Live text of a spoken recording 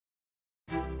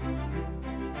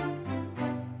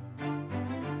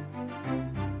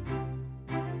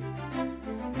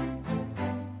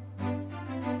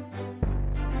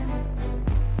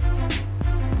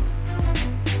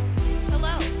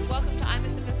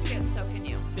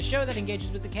show that engages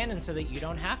with the canon so that you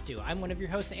don't have to. I'm one of your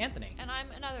hosts, Anthony. And I'm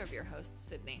another of your hosts,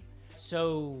 Sydney.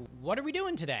 So, what are we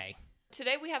doing today?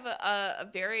 Today we have a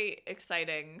very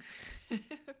exciting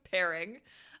pairing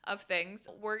of things.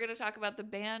 We're going to talk about the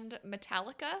band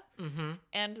Metallica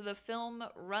and the film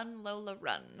Run Lola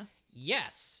Run.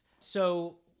 Yes.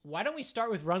 So, why don't we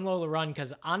start with Run Lola Run?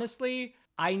 Because honestly,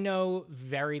 I know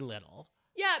very little.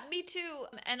 Yeah, me too.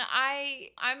 And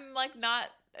I'm like not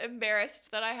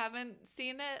embarrassed that I haven't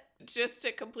seen it. Just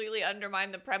to completely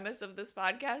undermine the premise of this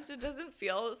podcast, it doesn't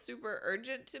feel super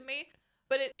urgent to me.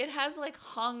 But it has like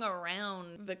hung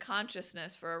around the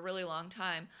consciousness for a really long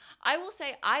time. I will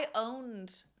say I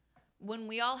owned when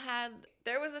we all had,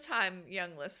 there was a time,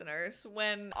 young listeners,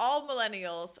 when all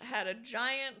millennials had a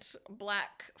giant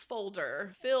black folder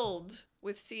filled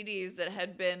with CDs that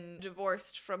had been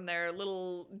divorced from their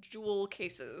little jewel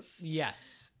cases.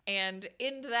 Yes. And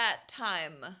in that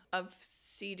time of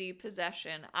CD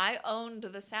possession, I owned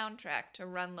the soundtrack to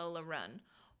Run Lola Run.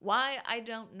 Why? I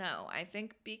don't know. I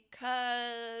think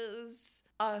because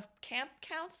a camp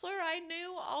counselor I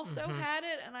knew also had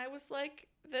it, and I was like,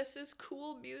 this is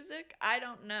cool music? I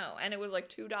don't know. And it was like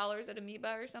 $2 at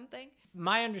Amoeba or something.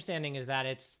 My understanding is that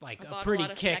it's like a pretty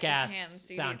kick-ass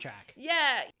soundtrack.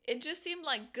 Yeah, it just seemed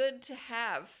like good to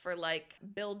have for like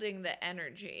building the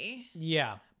energy.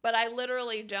 Yeah. But I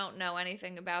literally don't know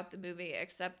anything about the movie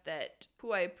except that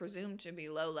who I presume to be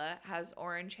Lola has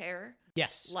orange hair.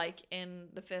 Yes. Like in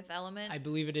The Fifth Element. I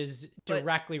believe it is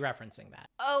directly referencing that.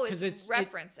 Oh, it's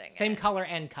referencing same color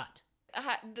and cut.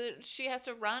 She has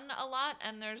to run a lot,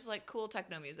 and there's like cool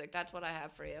techno music. That's what I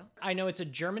have for you. I know it's a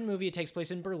German movie. It takes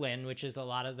place in Berlin, which is a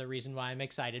lot of the reason why I'm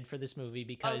excited for this movie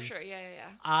because oh, sure. Yeah.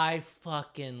 I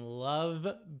fucking love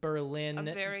Berlin.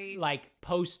 A very like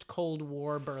post-Cold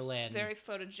War Berlin. Very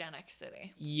photogenic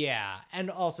city. Yeah, and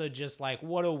also just like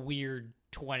what a weird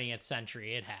 20th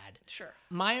century it had. Sure.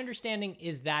 My understanding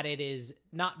is that it is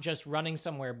not just running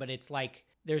somewhere, but it's like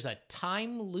there's a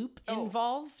time loop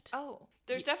involved. Oh.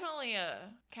 There's definitely a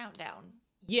countdown.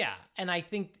 Yeah, and I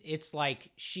think it's like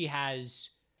she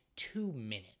has 2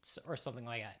 minutes or something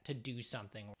like that to do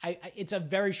something. It's a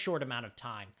very short amount of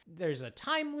time. There's a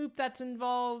time loop that's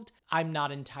involved. I'm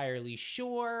not entirely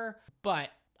sure,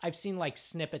 but I've seen like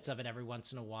snippets of it every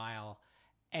once in a while.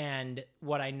 And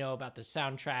what I know about the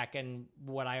soundtrack and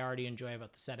what I already enjoy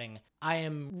about the setting, I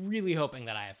am really hoping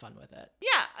that I have fun with it.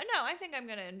 Yeah, no, I think I'm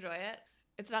going to enjoy it.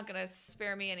 It's not going to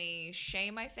spare me any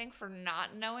shame, I think, for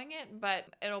not knowing it, but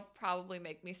it'll probably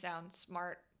make me sound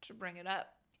smart to bring it up.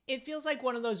 It feels like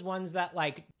one of those ones that,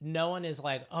 like, no one is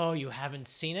like, oh, you haven't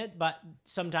seen it? But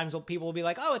sometimes people will be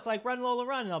like, oh, it's like Run Lola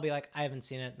Run. And I'll be like, I haven't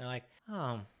seen it. And they're like,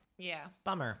 oh, yeah,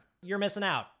 bummer. You're missing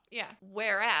out. Yeah.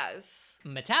 Whereas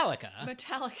Metallica,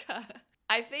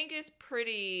 I think is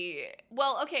pretty,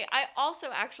 well, okay, I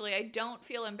don't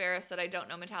feel embarrassed that I don't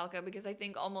know Metallica because I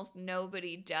think almost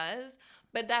nobody does,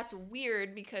 but that's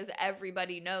weird because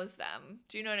everybody knows them.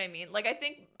 Do you know what I mean? Like, I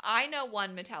think I know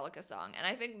one Metallica song, and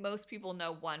I think most people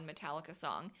know one Metallica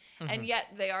song, and yet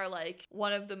they are, like,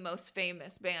 one of the most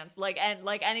famous bands. Like, and,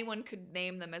 like, anyone could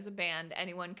name them as a band.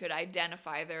 Anyone could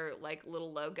identify their, like,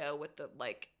 little logo with the,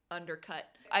 like, undercut.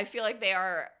 I feel like they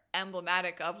are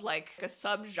emblematic of like a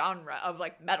subgenre of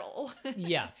like metal.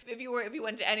 Yeah. If you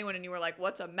went to anyone and you were like,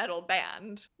 what's a metal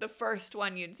band? The first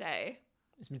one you'd say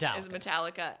is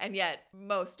Metallica. And yet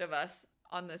most of us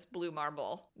on this blue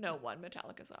marble know one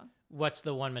Metallica song. What's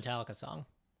the one Metallica song?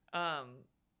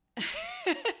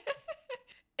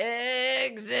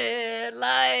 Exit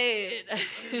light.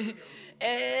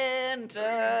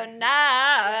 Enter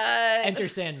night. Enter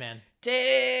Sandman.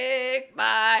 Take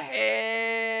my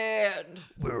hand.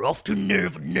 We're off to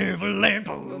Neverland.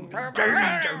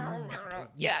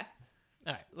 Yeah.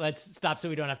 All right, let's stop so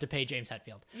we don't have to pay James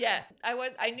Hetfield. Yeah,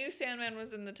 I knew Sandman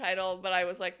was in the title, but I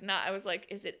was like,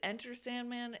 is it Enter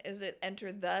Sandman? Is it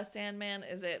Enter the Sandman?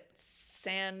 Is it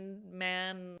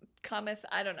Sandman Cometh?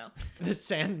 I don't know. The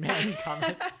Sandman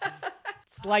Cometh.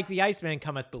 It's like the Iceman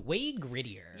Cometh, but way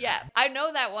grittier. Yeah, I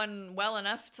know that one well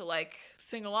enough to like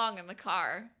sing along in the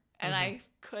car. And I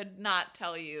could not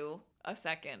tell you a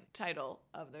second title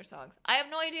of their songs. I have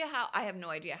no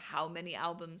idea how many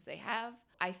albums they have.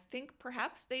 I think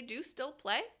perhaps they do still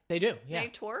play. They do, yeah. They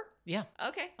tour? Yeah.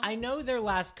 Okay. I know their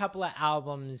last couple of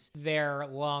albums, their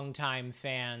longtime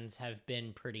fans have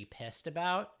been pretty pissed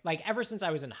about. Like, ever since I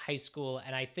was in high school,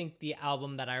 and I think the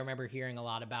album that I remember hearing a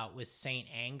lot about was Saint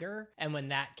Anger. And when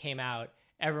that came out,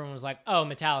 everyone was like, oh,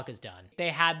 Metallica's done. They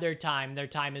had their time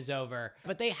is over.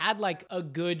 But they had like a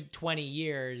good 20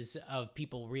 years of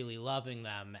people really loving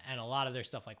them. And a lot of their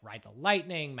stuff like Ride the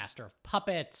Lightning, Master of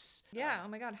Puppets. Yeah, oh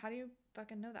my God, how do you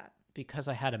fucking know that? Because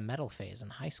I had a metal phase in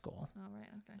high school. Oh, right.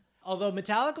 Okay. Although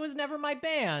Metallica was never my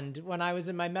band when I was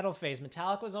in my metal phase.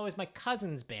 Metallica was always my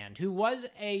cousin's band, who was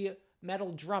a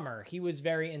metal drummer. He was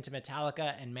very into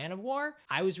Metallica and Manowar.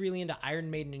 I was really into Iron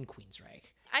Maiden and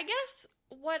Queensryche. I guess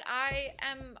what I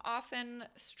am often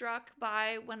struck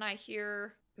by when I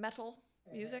hear metal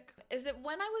music is that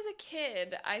when I was a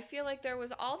kid, I feel like there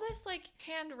was all this like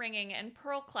hand wringing and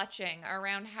pearl clutching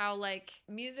around how like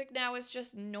music now is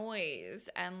just noise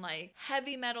and like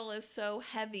heavy metal is so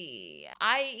heavy.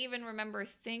 I even remember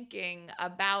thinking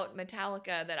about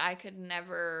Metallica that I could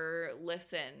never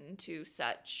listen to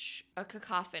such a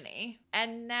cacophony.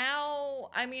 And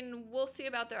now, I mean, we'll see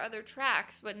about their other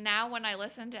tracks, but now when I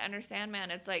listen to Enter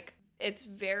Sandman, it's like, it's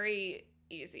very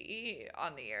easy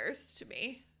on the ears to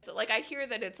me. So, like, I hear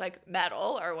that it's, like,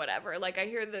 metal or whatever. Like, I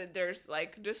hear that there's,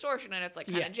 like, distortion and it's, like,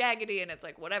 kind of jaggedy and it's,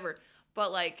 like, whatever.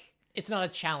 But, like... It's not a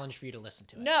challenge for you to listen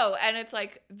to it. No, and it's,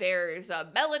 like, there's a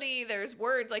melody, there's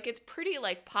words. Like, it's pretty,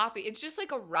 like, poppy. It's just,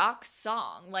 like, a rock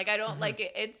song. Like, I don't, like,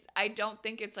 I don't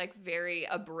think it's, like, very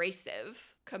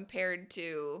abrasive compared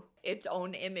to its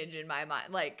own image in my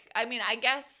mind. Like, I mean, I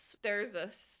guess there's a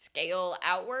scale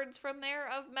outwards from there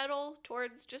of metal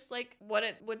towards just like what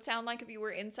it would sound like if you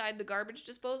were inside the garbage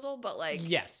disposal. But like,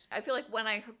 yes, I feel like when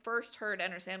I first heard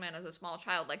Enter Sandman as a small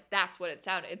child, like that's what it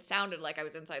sounded. It sounded like I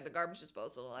was inside the garbage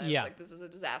disposal. And I was like, this is a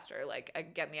disaster.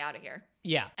 Like, get me out of here.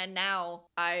 Yeah. And now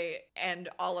I, and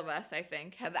all of us, I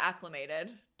think, have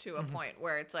acclimated to a point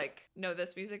where it's like, no,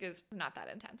 this music is not that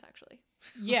intense, actually.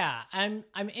 Yeah, I'm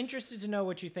interested to know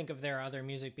what you think of their other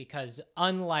music, because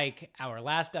unlike our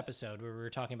last episode where we were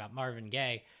talking about Marvin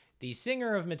Gaye, the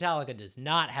singer of Metallica does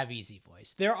not have easy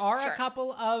voice. There are a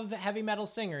couple of heavy metal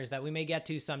singers that we may get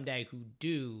to someday who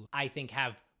do, I think,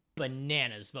 have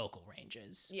bananas vocal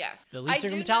ranges. Yeah. The lead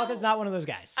singer of Metallica is not one of those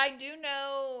guys. I do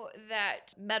know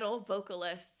that metal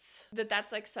vocalists,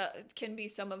 that's like can be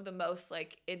some of the most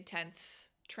like intense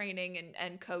training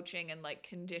and coaching and like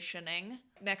conditioning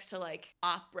next to like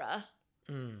opera.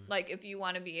 Like if you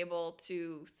want to be able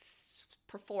to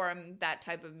perform that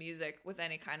type of music with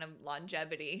any kind of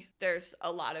longevity, there's a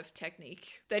lot of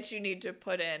technique that you need to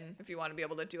put in if you want to be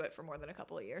able to do it for more than a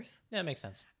couple of years. That makes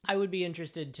sense. I would be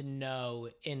interested to know,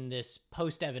 in this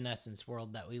post-Evanescence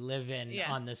world that we live in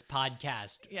on this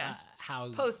podcast,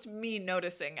 how... Post me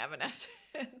noticing Evanescence.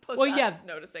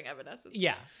 Noticing Evanescence.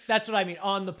 Yeah, that's what I mean.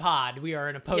 On the pod, we are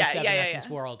in a post-Evanescence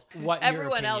world. What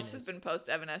everyone else has been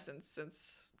post-Evanescence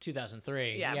since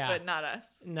 2003. Yeah, but not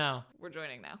us. No. We're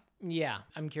joining now. Yeah,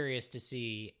 I'm curious to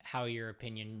see how your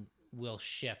opinion will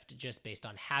shift just based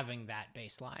on having that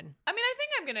baseline. I mean, I think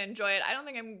I'm going to enjoy it. I don't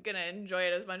think I'm going to enjoy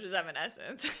it as much as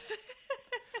Evanescence.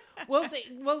 We'll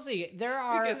see. There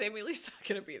are... Because Amy Lee's not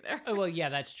going to be there. Well, yeah,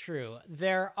 that's true.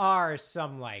 There are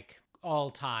some, like,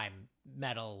 all-time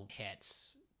metal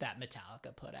hits that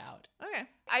Metallica put out. Okay.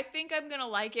 I think I'm going to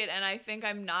like it, and I think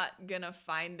I'm not going to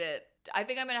find it. I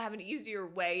think I'm going to have an easier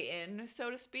way in,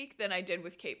 so to speak, than I did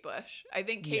with Kate Bush. I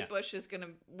think Kate Bush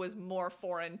was more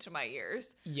foreign to my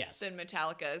ears than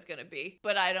Metallica is going to be.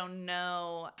 But I don't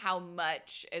know how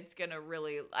much it's going to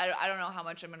really, I don't know how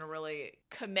much I'm going to really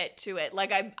commit to it.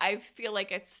 Like, I feel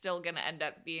like it's still going to end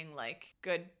up being, like,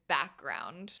 good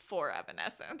background for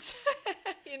Evanescence.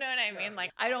 You know what I mean?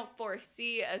 Like, I don't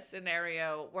foresee a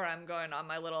scenario where I'm going on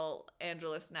my little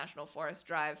Angeles National Forest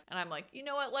drive and I'm like, you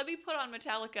know what? Let me put on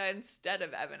Metallica instead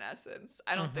of Evanescence.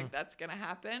 I don't think that's going to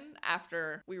happen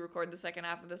after we record the second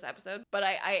half of this episode, but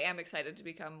I am excited to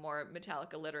become more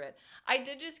Metallica literate. I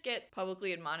did just get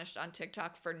publicly admonished on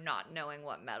TikTok for not knowing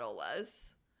what metal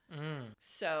was.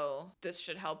 So this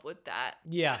should help with that.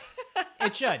 Yeah,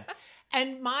 it should.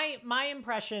 And my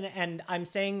impression, and I'm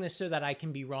saying this so that I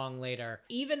can be wrong later,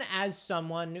 even as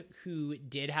someone who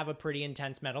did have a pretty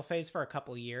intense metal phase for a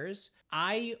couple years,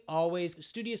 I always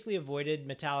studiously avoided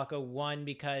Metallica, one,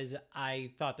 because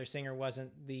I thought their singer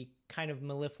wasn't the kind of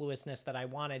mellifluousness that I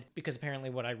wanted, because apparently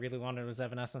what I really wanted was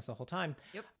Evanescence the whole time.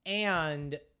 Yep.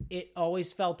 And it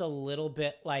always felt a little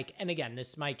bit like, and again,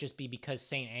 this might just be because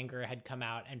Saint Anger had come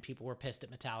out and people were pissed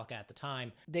at Metallica at the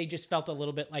time. They just felt a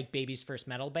little bit like Baby's first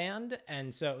metal band.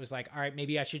 And so it was like, all right,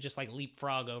 maybe I should just like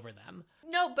leapfrog over them.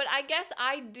 No, but I guess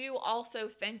I do also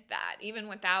think that even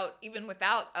without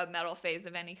a metal phase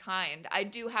of any kind, I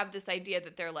do have this idea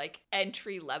that they're like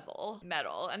entry level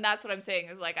metal. And that's what I'm saying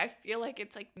is like, I feel like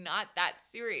it's like not that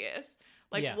serious.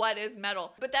 Like, what is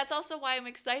metal? But that's also why I'm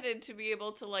excited to be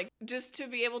able to like, just to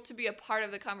be able to be a part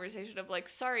of the conversation of like,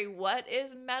 sorry, what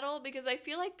is metal? Because I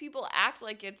feel like people act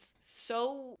like it's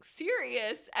so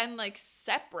serious and like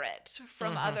separate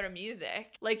from other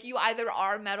music. Like you either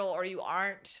are metal or you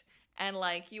aren't. and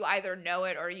like you either know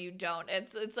it or you don't.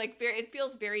 It's like it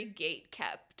feels very gate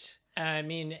kept. I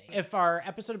mean, if our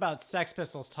episode about Sex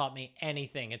Pistols taught me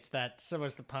anything, it's that so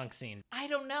was the punk scene. I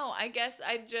don't know. I guess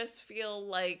I just feel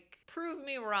like, prove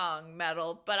me wrong,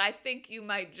 metal, but I think you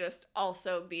might just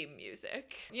also be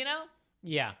music, you know?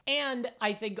 Yeah. And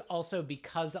I think also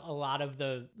because a lot of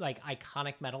the like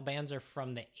iconic metal bands are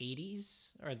from the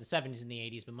 80s or the 70s and the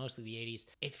 80s, but mostly the 80s,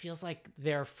 it feels like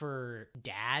they're for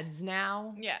dads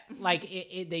now. Yeah. Like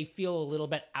they feel a little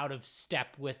bit out of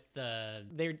step with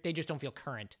they just don't feel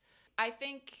current. I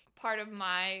think part of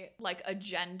my like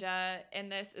agenda in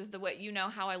this is the way, you know,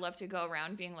 how I love to go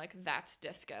around being like, that's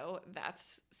disco,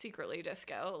 that's secretly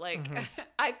disco. Like,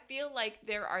 I feel like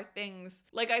there are things,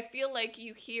 like I feel like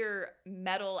you hear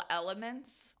metal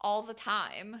elements all the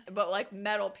time, but like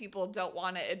metal people don't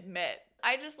want to admit.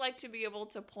 I just like to be able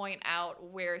to point out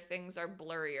where things are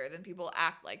blurrier than people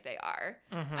act like they are.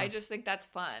 I just think that's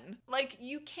fun. Like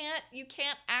you can't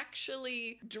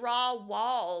actually draw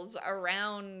walls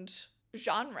around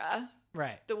genre.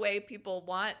 Right. The way people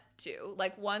want to.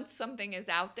 Like once something is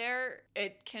out there,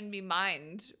 it can be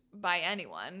mined by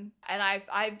anyone. And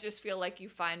I just feel like you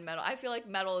find metal. I feel like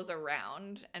metal is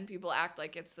around and people act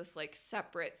like it's this like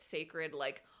separate, sacred,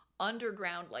 like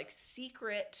underground, like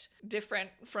secret, different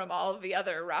from all of the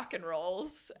other rock and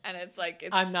rolls. And it's like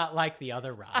I'm not like the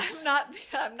other rocks.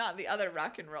 I'm not the other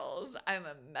rock and rolls. I'm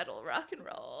a metal rock and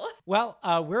roll. Well,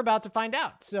 we're about to find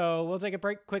out. So we'll take a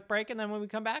quick break, and then when we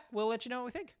come back, we'll let you know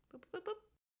what we think. Boop, boop, boop.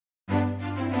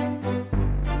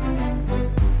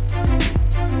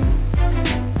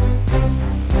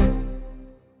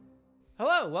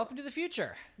 Hello, welcome to the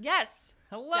future. Yes.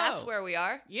 Hello. That's where we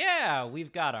are. Yeah,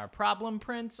 we've got our problem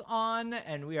prints on,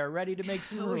 and we are ready to make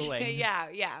some rulings.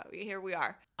 Yeah, here we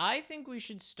are. I think we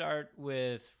should start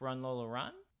with Run Lola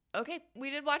Run. Okay,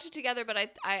 we did watch it together, but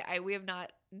we have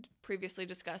not previously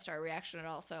discussed our reaction at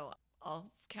all, so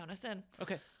I'll count us in.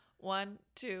 Okay. 1,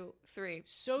 2, 3.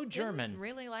 So German. Didn't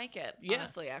really like it, Yeah.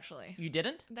 honestly, actually. You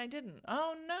didn't? I didn't.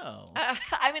 Oh, no.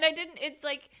 I mean, I didn't. It's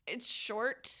like, it's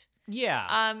short.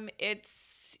 Yeah.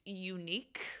 It's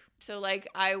unique. So like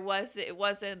I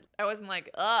wasn't like,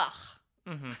 ugh.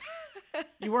 Mm-hmm.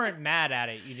 You weren't mad at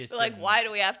it. You just like, didn't. why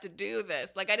do we have to do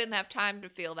this? Like I didn't have time to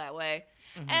feel that way.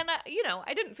 Mm-hmm. And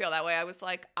I didn't feel that way. I was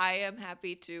like, I am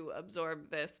happy to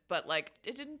absorb this, but like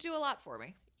it didn't do a lot for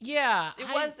me. Yeah. It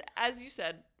was, as you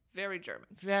said, very German.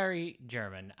 Very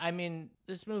German. I mean,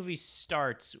 this movie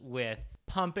starts with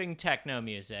pumping techno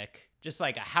music, just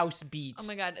like a house beat. Oh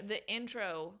my God. The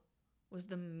intro was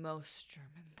the most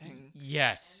German thing.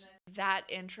 Yes. That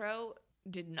intro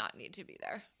did not need to be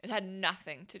there. It had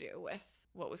nothing to do with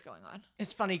what was going on.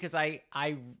 It's funny because I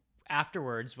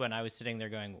afterwards, when I was sitting there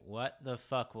going, what the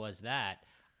fuck was that?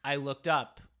 I looked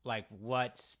up, like,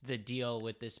 what's the deal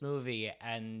with this movie?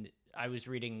 And I was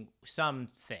reading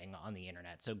something on the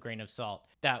internet, so grain of salt,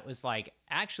 that was like,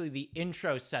 actually the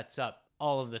intro sets up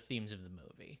all of the themes of the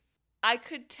movie. I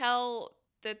could tell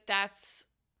that that's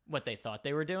what they thought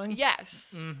they were doing?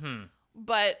 Yes. Mm-hmm.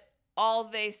 But all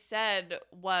they said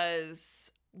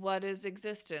was, what is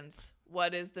existence?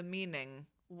 What is the meaning?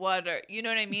 What are, you know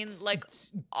what I mean? Like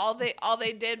all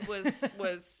they did was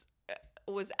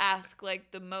ask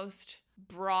like the most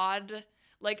broad,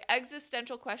 like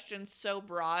existential questions, so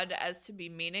broad as to be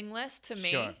meaningless to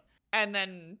me. Sure. And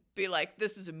then be like,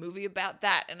 this is a movie about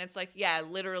that. And it's like, yeah,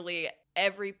 literally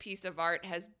every piece of art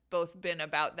has both been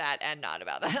about that and not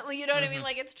about that. You know what I mean?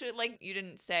 Like, it's true. Like, you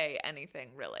didn't say anything,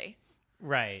 really.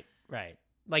 Right.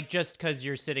 Like, just because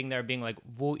you're sitting there being like,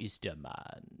 wo ist der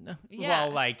Mann? Yeah.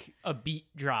 While, like, a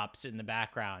beat drops in the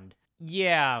background.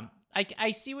 Yeah.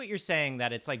 I see what you're saying,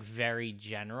 that it's, like, very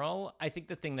general. I think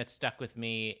the thing that stuck with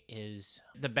me is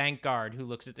the bank guard who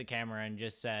looks at the camera and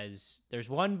just says, there's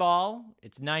one ball,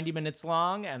 it's 90 minutes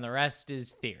long, and the rest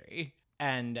is theory.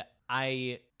 And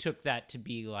I took that to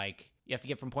be like, you have to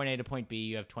get from point A to point B,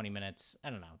 you have 20 minutes. I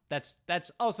don't know. That's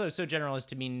also so general as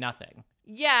to mean nothing.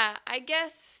 Yeah, I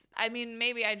guess, I mean,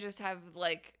 maybe I just have,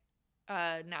 like,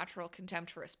 a natural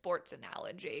contempt for a sports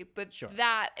analogy. But Sure.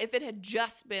 that, if it had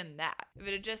just been that, if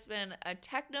it had just been a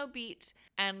techno beat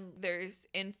and there's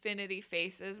infinity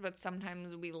faces, but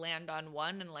sometimes we land on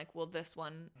one and like, will this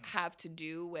one have to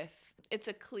do with, it's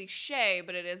a cliche,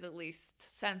 but it is at least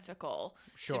sensical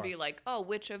Sure. to be like, oh,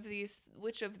 which of these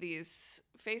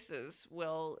faces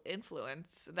will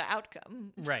influence the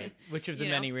outcome. Right. Which of the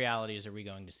many realities are we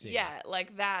going to see? Yeah,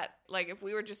 like that. Like if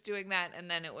we were just doing that, and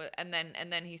then it was, and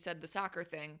then he said the soccer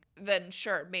thing, then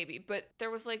sure, maybe. But there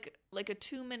was like a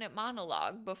 2-minute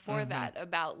monologue before that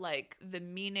about like the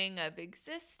meaning of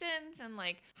existence and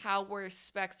like how we're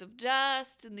specks of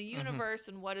dust in the universe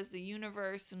and what is the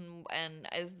universe and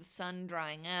is the sun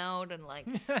drying out and like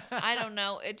I don't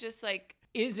know. It just like.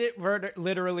 Is it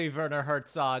literally Werner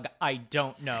Herzog? I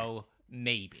don't know.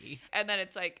 Maybe. And then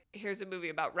it's like, here's a movie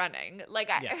about running. Like,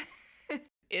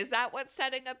 is that what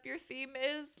setting up your theme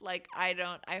is? Like,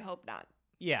 I hope not.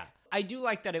 Yeah. I do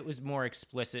like that it was more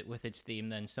explicit with its theme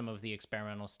than some of the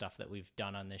experimental stuff that we've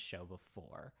done on this show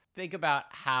before. Think about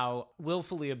how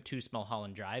willfully obtuse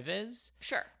Mulholland Drive is.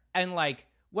 Sure. And like,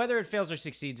 whether it fails or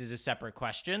succeeds is a separate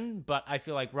question, but I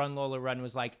feel like Run Lola Run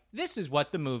was like, this is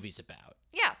what the movie's about.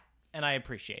 Yeah. And I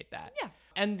appreciate that. Yeah.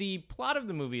 And the plot of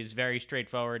the movie is very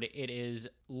straightforward. It is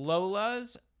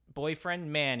Lola's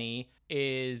boyfriend, Manny,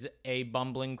 is a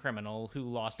bumbling criminal who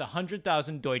lost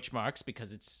 100,000 Deutschmarks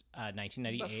because it's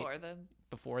 1998.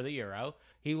 Before the euro.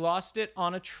 He lost it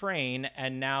on a train,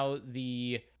 and now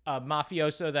the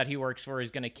mafioso that he works for is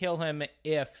going to kill him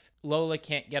if Lola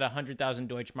can't get 100,000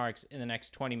 Deutschmarks in the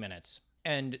next 20 minutes.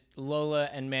 And Lola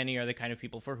and Manny are the kind of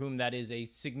people for whom that is a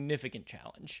significant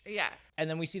challenge. Yeah. And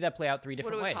then we see that play out 3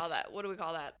 different ways. What do we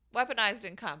call that? Weaponized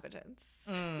incompetence.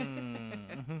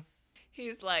 Mm-hmm.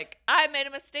 He's like, I made a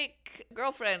mistake.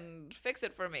 Girlfriend, fix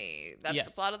it for me. That's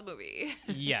the plot of the movie.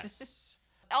 Yes.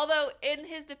 Although, in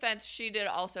his defense, she did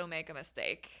also make a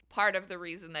mistake. Part of the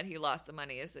reason that he lost the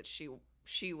money is that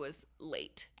she was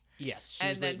late. Yes,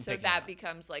 and then so that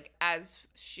becomes like, as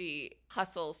she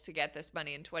hustles to get this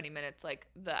money in 20 minutes, like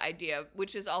the idea,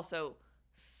 which is also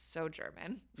so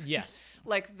German. Yes.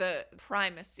 Like the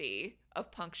primacy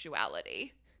of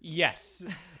punctuality. Yes.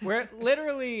 Where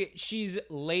literally she's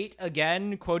late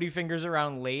again, quotey fingers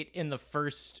around late in the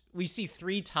first, we see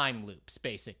 3 time loops,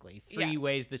 basically. 3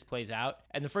 ways this plays out.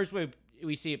 And the first way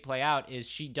we see it play out is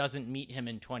she doesn't meet him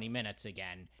in 20 minutes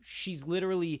again. She's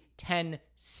literally 10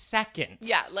 seconds.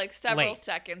 Yeah, like several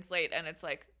seconds late, and it's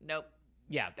like, nope.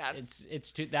 Yeah,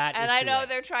 it's too that. And is I know late.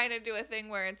 they're trying to do a thing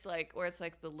where it's like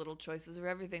the little choices of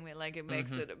everything. Like it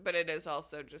makes it, but it is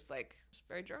also just like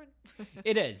very German.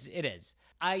 It is.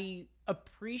 I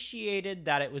appreciated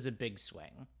that it was a big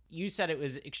swing. You said it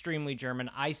was extremely German.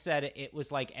 I said it was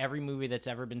like every movie that's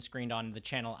ever been screened on the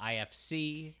channel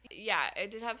IFC. Yeah, it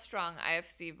did have strong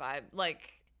IFC vibe.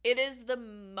 Like, it is the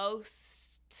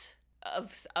most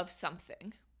of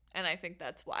something. And I think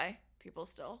that's why people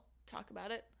still talk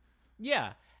about it.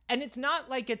 Yeah. And it's not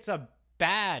like it's a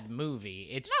bad movie.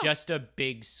 It's just a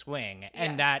big swing.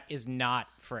 And that is not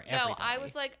for everybody. No, I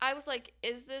was like,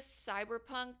 is this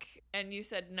cyberpunk? And you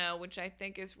said no, which I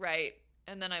think is right.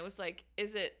 And then I was like,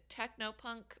 is it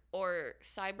technopunk or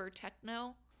cyber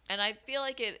techno? And I feel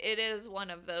like it is one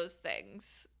of those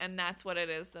things. And that's what it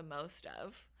is the most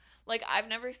of. Like, I've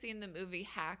never seen the movie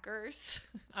Hackers.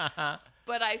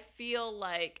 But I feel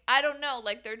like, I don't know,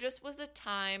 like there just was a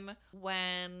time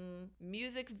when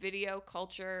music video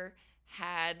culture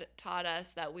had taught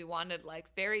us that we wanted like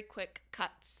very quick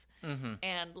cuts.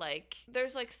 And like,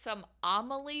 there's like some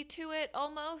homily to it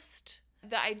almost.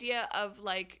 The idea of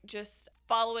like just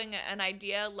following an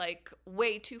idea like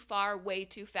way too far, way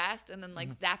too fast, and then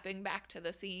like zapping back to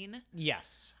the scene.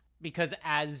 Yes, because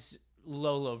as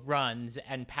Lola runs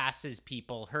and passes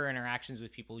people, her interactions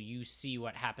with people, you see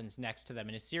what happens next to them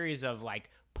in a series of like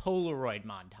Polaroid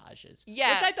montages.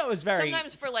 Yeah. Which I thought was very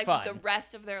sometimes for like fun. The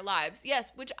rest of their lives.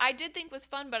 Yes, which I did think was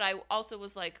fun, but I also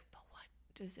was like,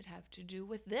 does it have to do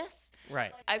with this?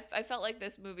 Right. I felt like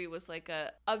this movie was like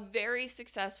a very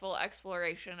successful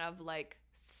exploration of like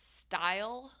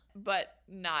style, but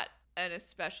not an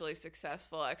especially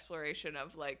successful exploration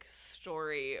of like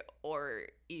story or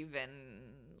even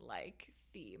like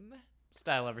theme.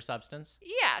 Style over substance?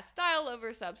 Yeah, style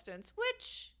over substance,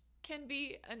 which can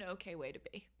be an okay way to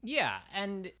be. Yeah,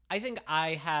 and I think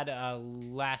I had a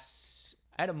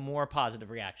more positive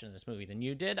reaction to this movie than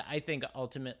you did. I think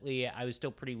ultimately I was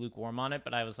still pretty lukewarm on it,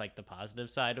 but I was like the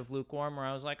positive side of lukewarm where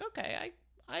I was like, okay,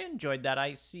 I enjoyed that.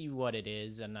 I see what it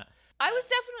is. And I was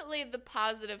definitely the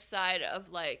positive side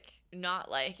of like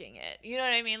not liking it. You know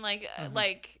what I mean? Like,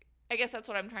 like I guess that's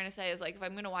what I'm trying to say is like, if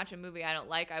I'm going to watch a movie I don't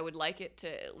like, I would like it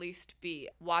to at least be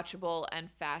watchable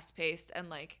and fast paced and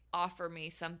like offer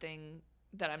me something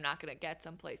that I'm not going to get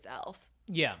someplace else.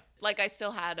 Yeah. Like I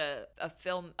still had a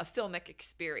filmic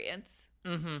experience.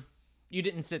 You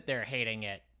didn't sit there hating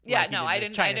it. Yeah, like no, I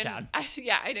didn't. Chinatown.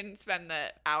 I didn't spend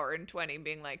the hour and 20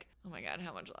 being like, oh my God,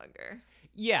 how much longer?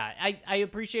 Yeah, I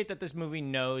appreciate that this movie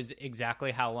knows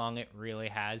exactly how long it really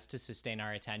has to sustain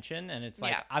our attention. And it's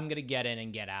like, Yeah. I'm going to get in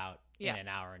and get out Yeah. in an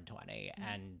hour and 20.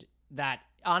 And that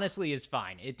honestly is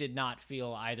fine. It did not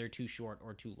feel either too short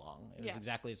or too long. It was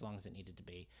exactly as long as it needed to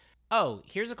be. Oh,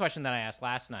 here's a question that I asked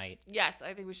last night. Yes,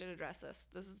 I think we should address this.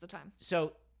 This is the time.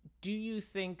 So, do you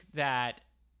think that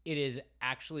it is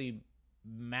actually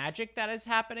magic that is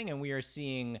happening and we are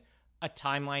seeing a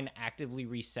timeline actively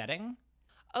resetting?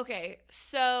 Okay,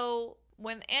 so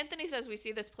when Anthony says we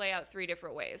see this play out 3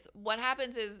 different ways, what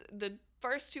happens is the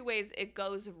first 2 ways it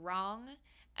goes wrong,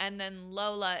 and then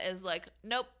Lola is like,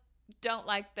 nope, don't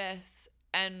like this.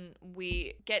 And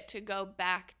we get to go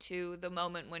back to the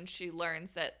moment when she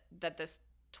learns that this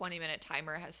 20-minute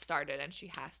timer has started and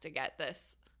she has to get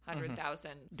this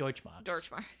 100,000 Deutschmarks.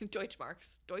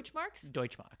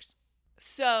 Deutschmarks.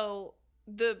 So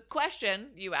the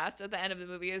question you asked at the end of the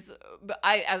movie is,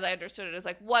 as I understood it, is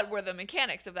like, what were the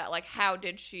mechanics of that? Like, how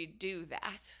did she do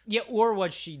that? Yeah, or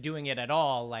was she doing it at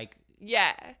all? Like,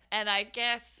 yeah. And I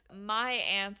guess my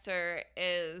answer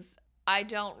is I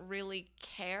don't really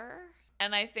care.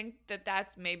 And I think that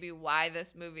that's maybe why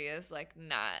this movie is like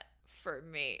not for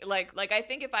me. Like I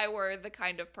think if I were the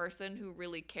kind of person who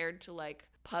really cared to like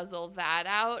puzzle that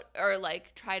out or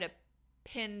like try to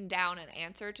pin down an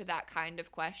answer to that kind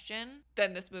of question,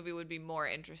 then this movie would be more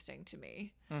interesting to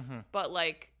me. But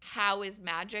like, how is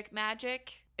magic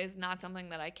is not something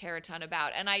that I care a ton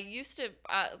about. And I used to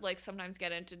like sometimes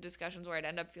get into discussions where I'd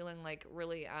end up feeling like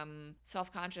really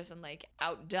self-conscious and like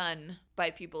outdone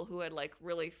by people who had like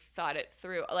really thought it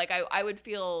through. Like I would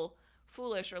feel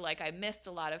foolish or like I missed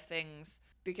a lot of things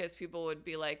because people would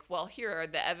be like, well, here are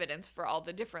the evidence for all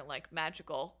the different like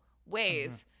magical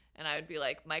ways. And I would be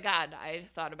like, my God, I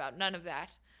thought about none of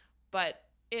that. But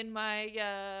in my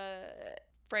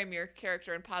frame your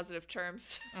character in positive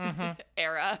terms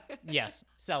era. Yes,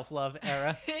 self-love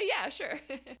era. Yeah, sure.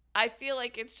 I feel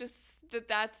like it's just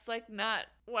that's like not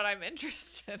what I'm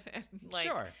interested in. Like,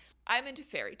 sure. I'm into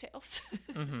fairy tales.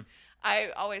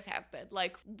 I always have been.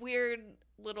 Like weird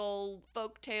little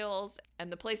folk tales and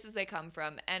the places they come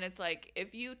from. And it's like,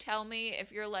 if you tell me,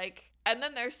 if you're like, and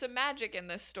then there's some magic in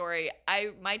this story,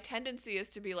 my tendency is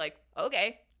to be like,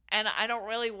 okay. And I don't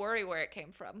really worry where it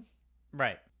came from.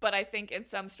 Right. But I think in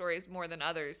some stories more than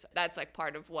others, that's like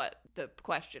part of what the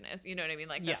question is. You know what I mean?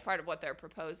 Like that's part of what they're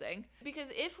proposing. Because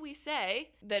if we say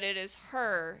that it is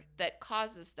her that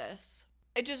causes this,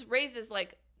 it just raises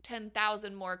like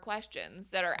 10,000 more questions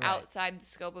that are outside the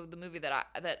scope of the movie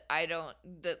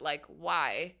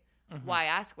why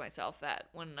ask myself that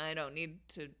when I don't need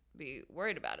to be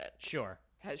worried about it? Sure.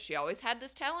 Has she always had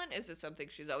this talent? Is it something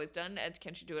she's always done? And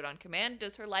can she do it on command?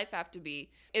 Does her life have to be?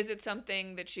 Is it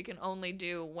something that she can only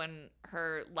do when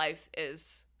her life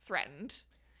is threatened?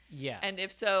 Yeah. And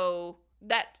if so,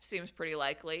 that seems pretty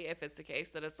likely if it's the case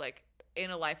that it's like in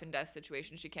a life and death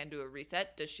situation, she can do a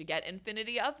reset. Does she get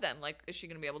infinity of them? Like, is she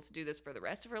going to be able to do this for the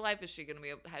rest of her life? Is she going to be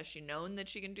able, has she known that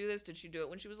she can do this? Did she do it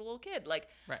when she was a little kid? Like,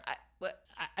 right.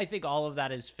 I think all of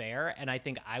that is fair. And I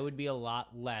think I would be a lot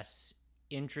less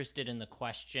interested in the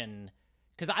question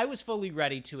because I was fully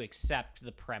ready to accept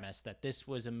the premise that this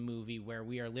was a movie where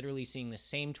we are literally seeing the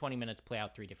same 20 minutes play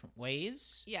out 3 different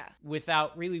ways. Yeah.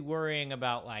 Without really worrying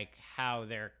about like how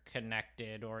they're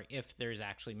connected or if there's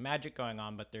actually magic going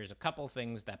on, but there's a couple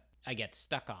things that I get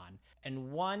stuck on.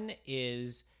 And one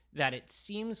is that it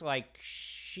seems like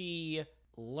she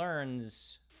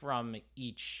learns from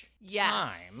each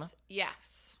time.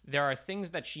 Yes. There are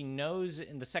things that she knows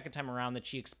in the second time around that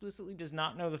she explicitly does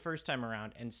not know the first time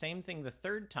around. And same thing the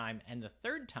third time. And the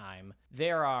third time,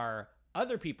 there are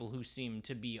other people who seem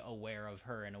to be aware of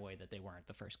her in a way that they weren't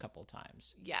the first couple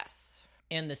times. Yes.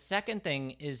 And the second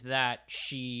thing is that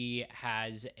she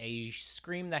has a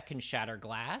scream that can shatter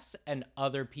glass, and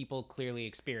other people clearly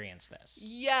experience this.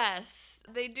 Yes.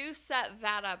 They do set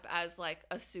that up as like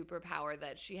a superpower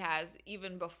that she has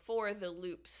even before the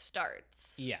loop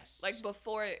starts. Yes. Like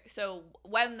before, so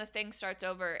when the thing starts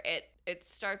over, it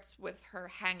starts with her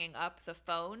hanging up the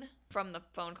phone from the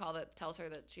phone call that tells her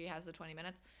that she has the 20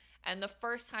 minutes. And the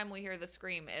first time we hear the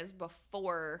scream is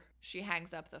before she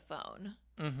hangs up the phone.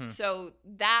 Mm-hmm. So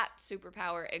that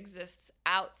superpower exists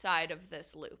outside of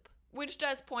this loop, which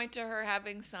does point to her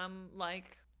having some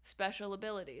like special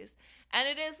abilities. And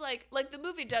it is like the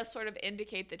movie does sort of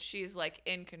indicate that she's like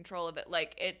in control of it.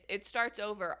 Like it starts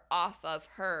over off of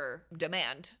her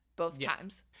demand both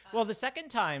times. Well, the second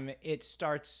time it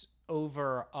starts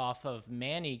over off of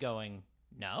Manny going,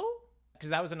 no?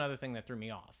 Because that was another thing that threw me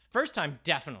off. First time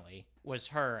definitely was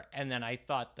her, and then I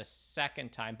thought the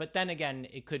second time, but then again,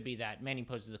 it could be that Manny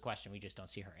poses the question, we just don't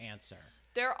see her answer.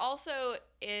 There also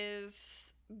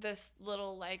is this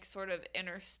little like sort of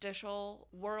interstitial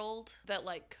world that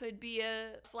like could be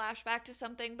a flashback to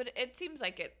something, but it seems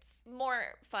like it's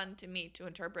more fun to me to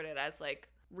interpret it as like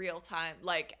real time,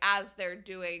 like as they're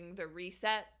doing the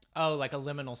reset. Oh, like a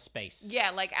liminal space.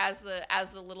 Yeah, like as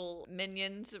the little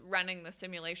minions running the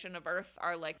simulation of Earth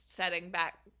are like setting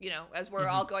back, as we're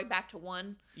all going back to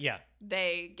one. Yeah.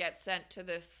 They get sent to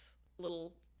this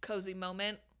little cozy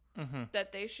moment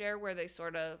that they share where they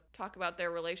sort of talk about their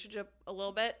relationship a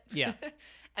little bit. Yeah.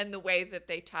 And the way that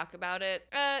they talk about it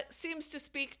seems to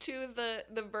speak to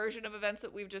the version of events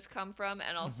that we've just come from,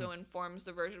 and also informs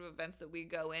the version of events that we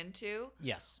go into.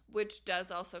 Yes. Which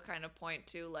does also kind of point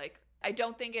to like, I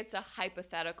don't think it's a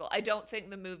hypothetical. I don't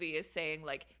think the movie is saying,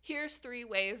 like, here's 3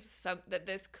 ways that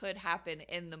this could happen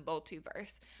in the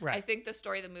multiverse. Right. I think the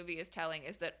story the movie is telling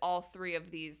is that all 3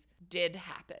 of these did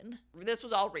happen. This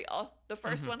was all real. The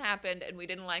first one happened, and we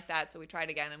didn't like that, so we tried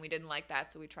again, and we didn't like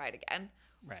that, so we tried again.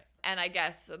 Right. And I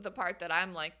guess the part that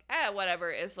I'm like,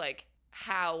 whatever, is, like,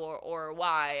 how or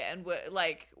why, and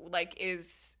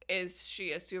is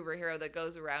she a superhero that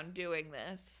goes around doing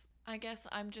this? I guess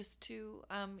I'm just too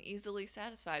easily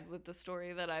satisfied with the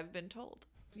story that I've been told.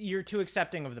 You're too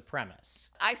accepting of the premise.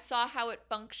 I saw how it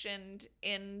functioned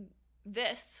in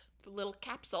this little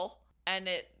capsule, and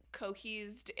it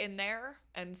cohesed in there,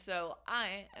 and so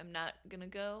I am not gonna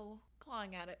go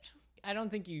clawing at it. I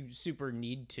don't think you super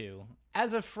need to.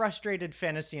 As a frustrated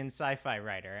fantasy and sci-fi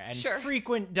writer and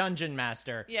frequent dungeon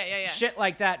master, shit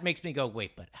like that makes me go,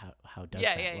 wait, but how does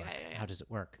that work? How does it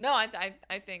work? No, I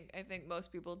think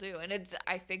most people do, and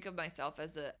I think of myself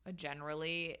as a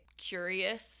generally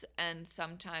curious and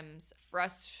sometimes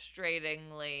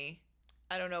frustratingly,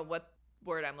 I don't know what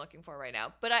word I'm looking for right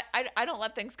now, but I don't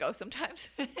let things go sometimes.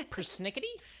 Persnickety?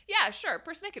 Yeah, sure,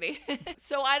 persnickety.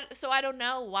 So I don't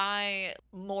know why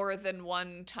more than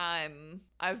one time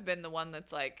I've been the one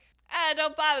that's like,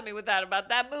 don't bother me with that about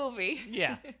that movie.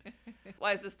 Yeah.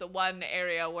 Why is this the one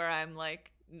area where I'm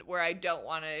like, where I don't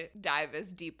want to dive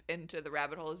as deep into the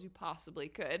rabbit hole as you possibly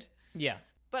could? Yeah.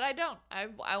 But I don't.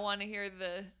 I want to hear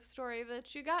the story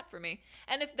that you got for me.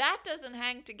 And if that doesn't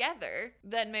hang together,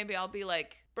 then maybe I'll be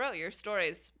like, bro, your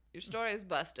story's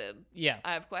busted. Yeah.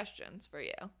 I have questions for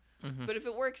you. But if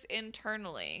it works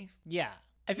internally. Yeah.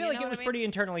 I feel like it was pretty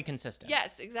internally consistent.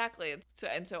 Yes, exactly. So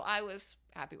I was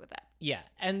happy with that. Yeah.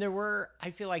 And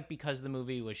I feel like because the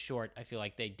movie was short, I feel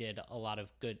like they did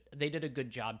a good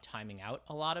job timing out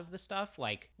a lot of the stuff.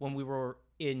 Like when we were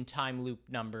in time loop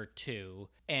number 2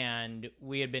 and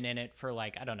we had been in it for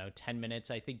like, I don't know, 10 minutes.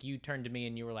 I think you turned to me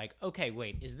and you were like, okay,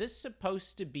 wait, is this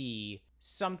supposed to be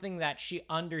something that she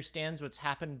understands what's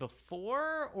happened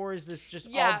before, or is this just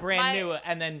all brand new?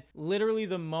 And then literally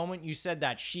the moment you said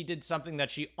that, she did something that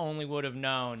she only would have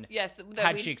known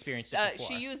had she experienced it before.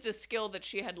 She used a skill that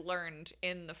she had learned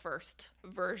in the first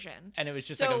version. And it was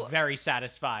just like a very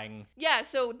satisfying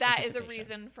so that is a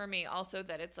reason for me also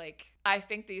that it's like, I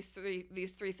think these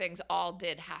three things all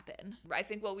did happen. I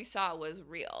think what we saw was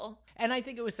real. And I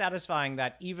think it was satisfying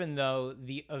that even though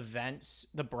the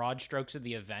broad strokes of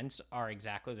the events are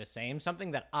exactly the same,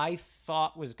 something that I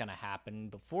thought was going to happen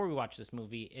before we watched this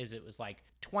movie is it was like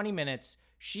 20 minutes,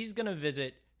 she's going to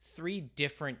visit 3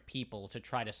 different people to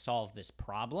try to solve this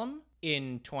problem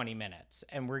in 20 minutes.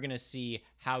 And we're going to see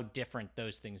how different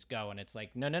those things go. And it's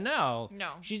like, no.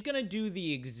 She's going to do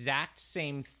the exact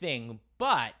same thing,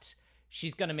 but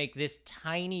she's going to make this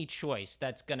tiny choice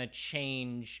that's going to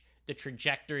change the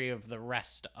trajectory of the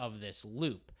rest of this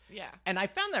loop. Yeah. And I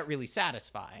found that really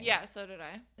satisfying. Yeah, so did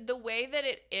I. The way that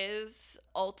it is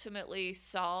ultimately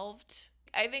solved,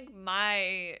 I think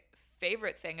my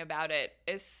favorite thing about it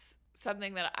is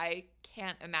something that I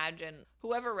can't imagine.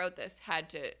 Whoever wrote this had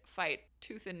to fight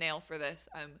tooth and nail for this,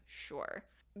 I'm sure.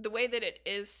 The way that it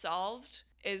is solved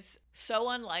is so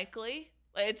unlikely.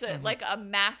 It's like a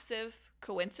massive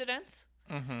coincidence,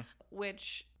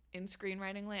 which in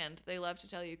screenwriting land, they love to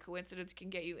tell you coincidence can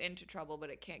get you into trouble, but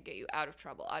it can't get you out of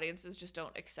trouble. Audiences just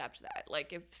don't accept that.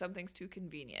 Like if something's too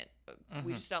convenient,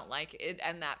 we just don't like it,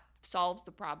 and that solves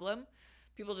the problem.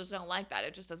 People just don't like that.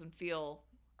 It just doesn't feel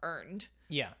earned.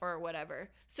 Yeah. Or whatever.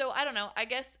 So I don't know. I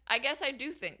guess I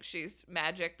do think she's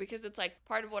magic, because it's like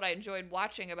part of what I enjoyed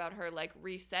watching about her like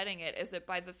resetting it is that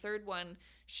by the third one,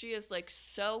 she is like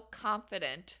so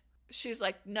confident. She's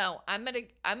like, no, I'm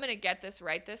gonna get this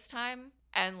right this time.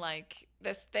 And like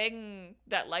this thing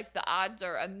that like the odds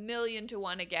are 1,000,000 to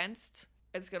 1 against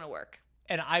is gonna work.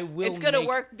 And I will. It's gonna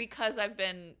work because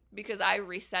I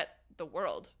reset the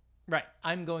world. Right.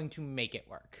 I'm going to make it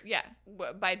work. Yeah.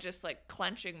 By just like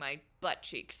clenching my butt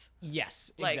cheeks.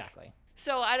 Yes, exactly.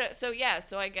 So I don't. So yeah.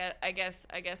 So I guess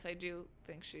I do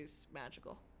think she's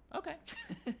magical. Okay.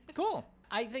 Cool.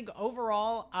 I think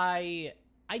overall, I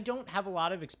don't have a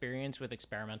lot of experience with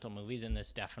experimental movies, and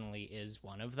this definitely is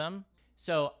one of them.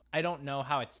 So I don't know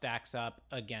how it stacks up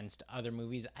against other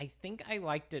movies. I think I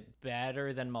liked it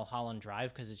better than Mulholland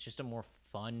Drive because it's just a more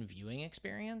fun viewing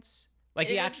experience. Like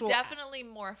It the is actual definitely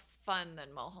more fun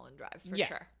than Mulholland Drive for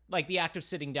sure. Like the act of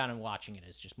sitting down and watching it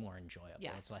is just more enjoyable.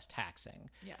 Yes. It's less taxing.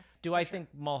 Yes. Do I think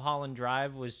Mulholland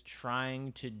Drive was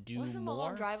trying to do Wasn't more?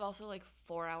 Mulholland Drive also like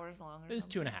 4 hours long? Or It was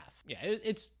something? 2.5. Yeah,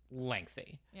 it's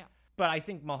lengthy. Yeah. But I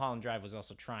think Mulholland Drive was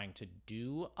also trying to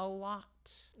do a lot.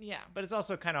 Yeah. But it's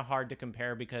also kind of hard to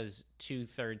compare because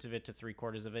 2/3 of it to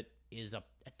 3/4 of it is a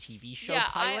TV show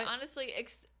pilot. I honestly,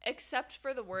 except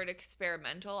for the word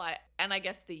experimental, I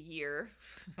guess the year,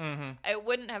 it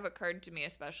wouldn't have occurred to me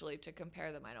especially to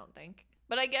compare them, I don't think.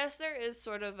 But I guess there is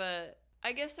sort of a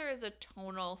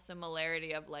tonal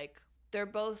similarity of like, they're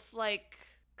both like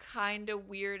kind of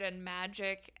weird and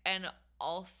magic and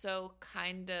also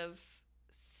kind of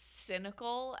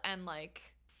cynical and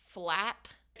like flat.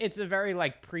 It's a very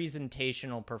like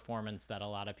presentational performance that a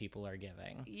lot of people are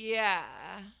giving. Yeah.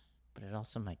 But it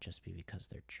also might just be because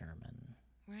they're German.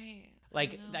 Right.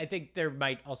 Like, I think there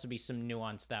might also be some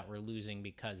nuance that we're losing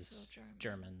because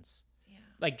Germans. Yeah.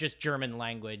 Like, just German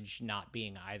language not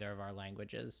being either of our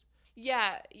languages.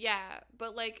 Yeah.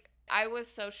 But, like, I was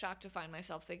so shocked to find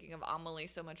myself thinking of Amelie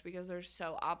so much because they're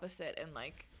so opposite and,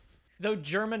 like... Though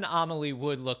German Amelie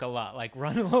would look a lot like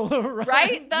Run Lola Run.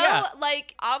 Right? Though, yeah.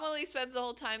 like, Amelie spends the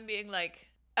whole time being like...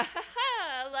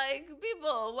 like,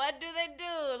 people, what do they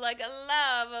do? Like,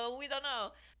 love, we don't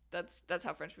know. That's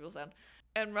how French people sound.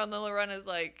 And Run Lola Run is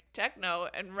like techno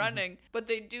and running, but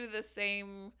they do the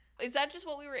same. Is that just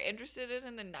what we were interested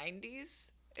in the 90s?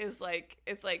 It's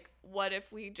like, what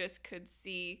if we just could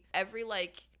see every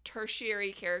like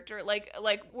tertiary character? Like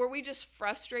were we just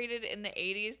frustrated in the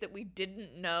 80s that we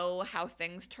didn't know how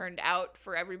things turned out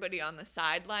for everybody on the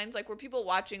sidelines? Like, were people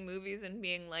watching movies and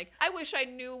being like, I wish I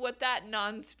knew what that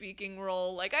non-speaking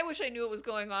role, like, I wish I knew what was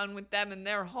going on with them in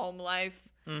their home life.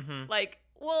 Like,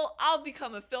 well, I'll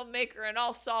become a filmmaker and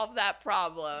I'll solve that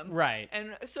problem. Right.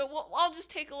 And so I'll just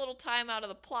take a little time out of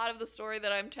the plot of the story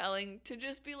that I'm telling to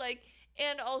just be like,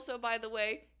 and also, by the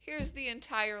way, here's the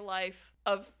entire life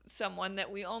of someone that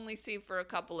we only see for a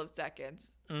couple of seconds.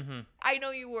 I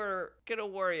know you were going to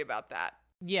worry about that.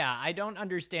 Yeah, I don't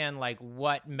understand, like,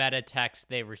 what meta text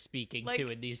they were speaking like, to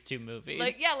in these two movies.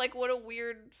 Like, yeah, like, what a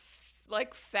weird,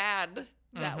 like, fad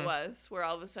that was, where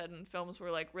all of a sudden films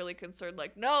were, like, really concerned,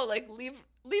 like, no, like, leave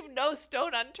no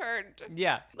stone unturned.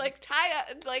 Yeah. Like,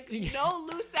 like, no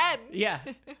loose ends. Yeah.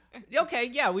 Okay,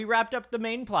 yeah, we wrapped up the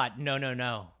main plot.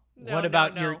 No. What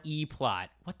about your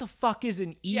E-plot? What the fuck is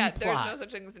an E-plot? Yeah, there's no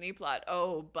such thing as an E-plot.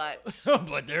 Oh, but...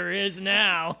 but there is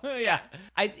now. Yeah.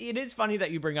 It is funny that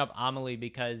you bring up Amelie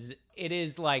because it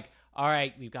is like, all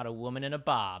right, we've got a woman in a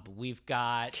bob. We've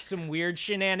got some weird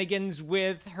shenanigans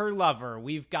with her lover.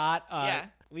 We've got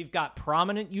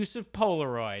prominent use of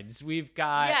Polaroids. We've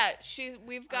got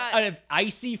we've got an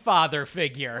icy father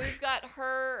figure. We've got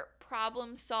her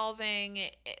problem solving,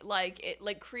 like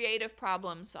creative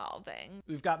problem solving.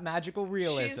 We've got magical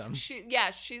realism.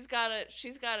 She's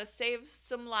gotta save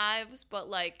some lives, but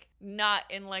like not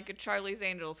in like a Charlie's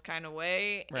Angels kind of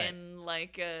way, right. In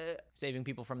like a saving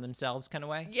people from themselves kind of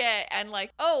way. Yeah, and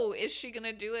like, oh, is she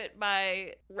gonna do it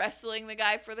by wrestling the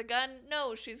guy for the gun?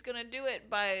 No, she's gonna do it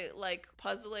by like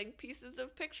puzzling pieces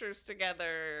of pictures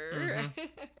together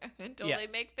until they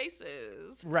make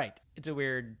faces. Right. It's a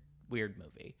weird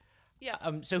movie. Yeah.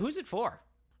 So who's it for?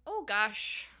 Oh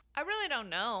gosh, I really don't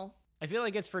know. I feel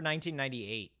like it's for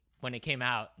 1998 when it came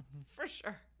out. For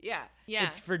sure. Yeah. Yeah.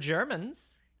 It's for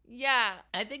Germans. Yeah.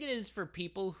 I think it is for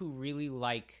people who really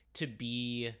like to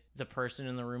be the person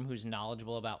in the room who's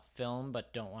knowledgeable about film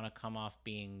but don't want to come off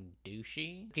being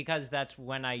douchey. Because that's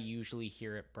when I usually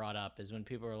hear it brought up, is when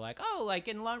people are like, oh, like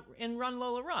in Run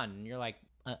Lola Run. And you're like,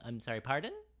 I'm sorry,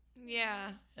 pardon?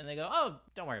 Yeah. And they go, oh,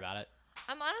 don't worry about it.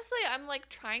 I'm like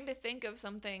trying to think of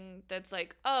something that's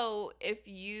like, oh, if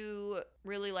you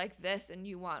really like this and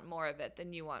you want more of it,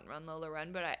 then you want Run Lola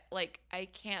Run. But I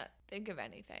can't think of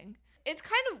anything. It's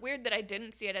kind of weird that I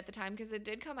didn't see it at the time because it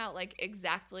did come out like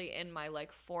exactly in my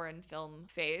like foreign film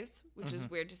phase, which is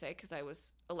weird to say because I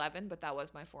was 11, but that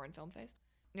was my foreign film phase.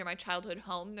 Near my childhood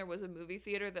home, there was a movie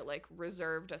theater that like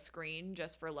reserved a screen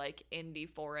just for like indie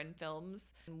foreign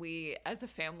films. And we as a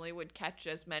family would catch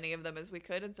as many of them as we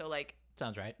could. And so like,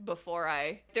 sounds right.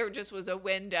 There just was a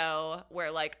window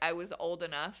where like I was old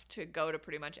enough to go to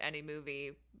pretty much any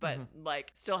movie, but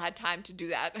like still had time to do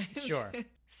that. Sure.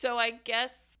 So I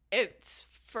guess it's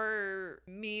for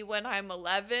me when I'm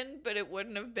 11, but it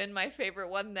wouldn't have been my favorite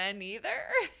one then either.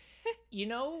 You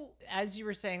know, as you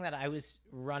were saying that, I was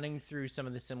running through some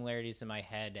of the similarities in my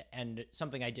head, and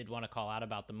something I did want to call out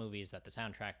about the movie is that the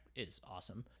soundtrack is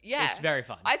awesome. Yeah. It's very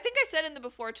fun. I think I said in the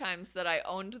before times that I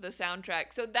owned the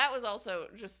soundtrack. So that was also,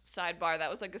 just sidebar, that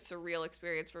was like a surreal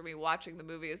experience for me watching the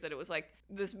movie, is that it was like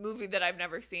this movie that I've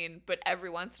never seen, but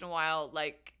every once in a while,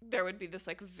 like, there would be this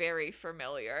like very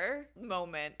familiar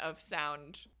moment of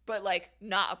sound, but like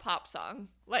not a pop song.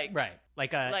 Like, right.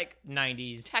 Like a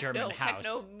 90s German house.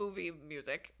 Techno movie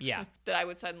music. Yeah. That I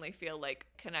would suddenly feel like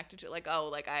connected to, like, oh,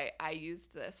 like I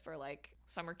used this for like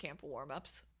summer camp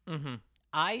warm-ups. Mm-hmm.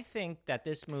 I think that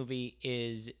this movie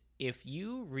is, if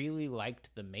you really liked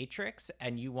The Matrix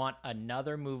and you want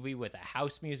another movie with a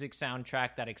house music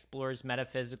soundtrack that explores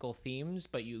metaphysical themes,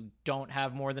 but you don't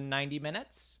have more than 90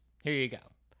 minutes, here you go.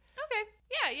 Okay.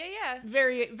 Yeah.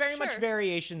 Very Sure. much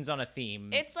variations on a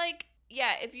theme. It's like,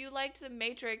 yeah, if you liked The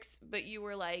Matrix, but you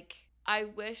were like, I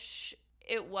wish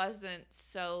it wasn't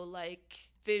so like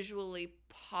visually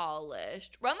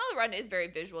polished. Run Lola Run is very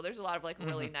visual. There's a lot of like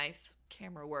really nice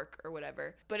camera work or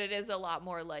whatever, but it is a lot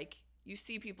more like you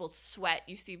see people's sweat,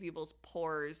 you see people's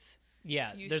pores.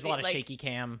 Yeah, you there's see, a lot of like, shaky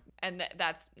cam. And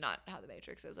that's not how The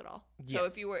Matrix is at all. Yes. So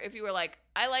if you were like,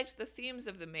 I liked the themes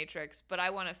of The Matrix, but I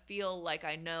want to feel like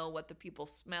I know what the people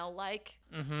smell like,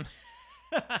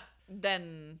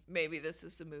 then maybe this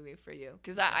is the movie for you.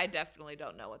 Because I definitely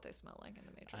don't know what they smell like in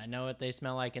The Matrix. I know what they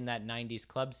smell like in that 90s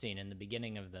club scene in the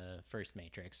beginning of the first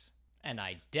Matrix. And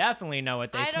I definitely know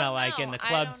what they smell like in the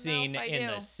club scene in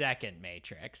the second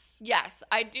Matrix. Yes,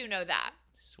 I do know that.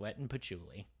 Sweat and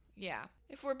patchouli. Yeah.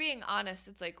 If we're being honest,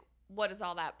 it's like, what does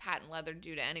all that patent leather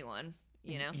do to anyone,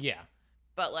 you know? Yeah.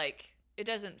 But, like, it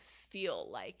doesn't feel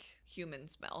like human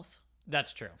smells.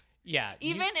 That's true. Yeah.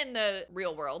 Even in the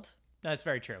real world. That's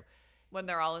very true. When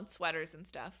they're all in sweaters and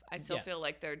stuff, I still feel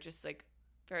like they're just, like,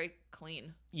 very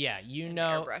clean. Yeah, you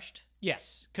know. Airbrushed.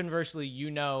 Yes. Conversely, you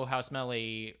know how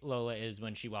smelly Lola is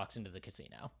when she walks into the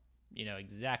casino. You know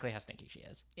exactly how stinky she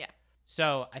is. Yeah.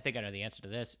 So I think I know the answer to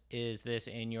this. Is this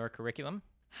in your curriculum?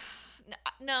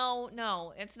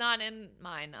 No, it's not in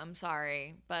mine. I'm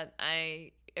sorry, but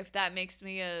if that makes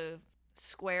me a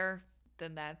square,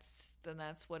 then that's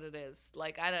what it is.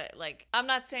 Like, I'm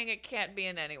not saying it can't be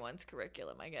in anyone's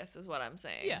curriculum, I guess is what I'm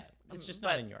saying. Yeah, it's just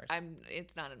not in yours.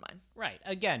 It's not in mine. Right.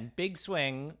 Again, big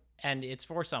swing, and it's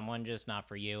for someone, just not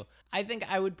for you. I think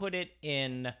I would put it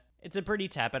in. It's a pretty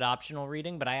tepid optional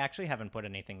reading, but I actually haven't put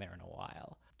anything there in a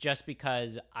while. Just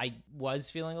because I was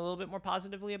feeling a little bit more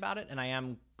positively about it, and I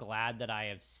am glad that I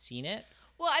have seen it.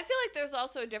 Well, I feel like there's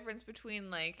also a difference between,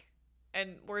 like,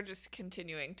 and we're just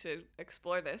continuing to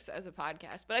explore this as a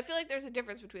podcast, but I feel like there's a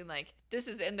difference between, like, this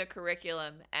is in the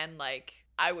curriculum and, like,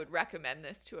 I would recommend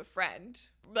this to a friend.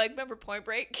 Like, remember Point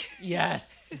Break?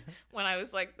 Yes. When I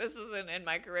was like, this isn't in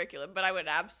my curriculum, but I would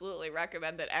absolutely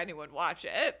recommend that anyone watch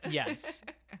it. Yes.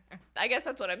 I guess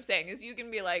that's what I'm saying, is you can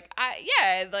be like,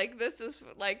 like, this is,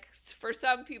 like, for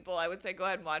some people, I would say go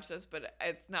ahead and watch this, but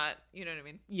it's not, you know what I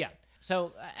mean? Yeah.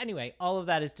 So, anyway, all of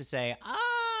that is to say,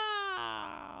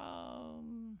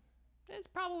 it's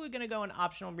probably going to go in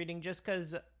optional reading just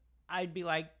because I'd be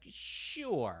like,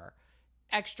 sure.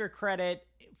 Extra credit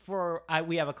for,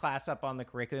 we have a class up on the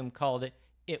curriculum called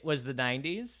It Was the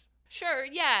 90s. Sure,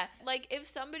 yeah. Like, if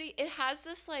somebody, it has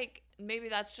this, like, maybe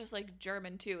that's just, like,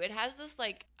 German, too. It has this,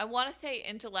 like, I want to say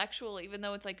intellectual, even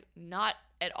though it's, like, not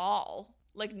at all.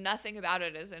 Like, nothing about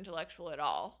it is intellectual at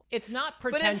all. It's not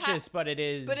pretentious, but it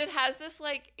is. But it has this,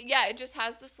 like, yeah, it just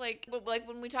has this, like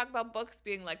when we talk about books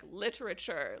being, like,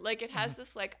 literature, like, it has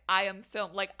this, like, I am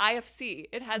film, like, IFC.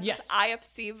 It has this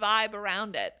IFC vibe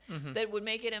around it that would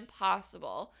make it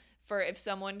impossible for if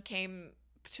someone came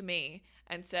to me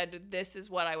and said, this is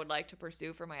what I would like to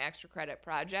pursue for my extra credit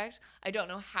project. I don't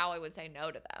know how I would say no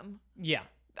to them. Yeah.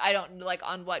 I don't, like,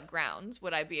 on what grounds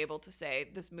would I be able to say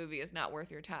this movie is not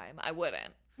worth your time? I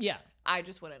wouldn't. Yeah. I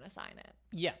just wouldn't assign it.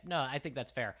 Yeah. No, I think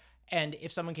that's fair. And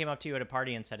if someone came up to you at a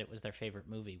party and said it was their favorite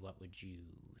movie, what would you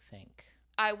think?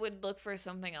 I would look for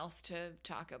something else to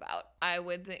talk about. I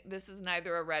would think this is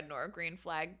neither a red nor a green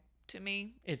flag to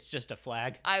me. It's just a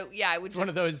flag. I would. It's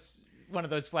one of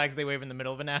those flags they wave in the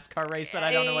middle of a NASCAR race that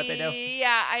I don't know what they do.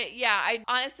 I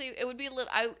honestly, it would be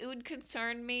it would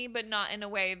concern me, but not in a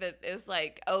way that is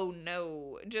like, oh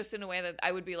no, just in a way that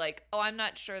I would be like, oh, I'm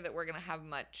not sure that we're going to have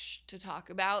much to talk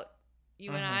about.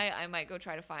 You and I might go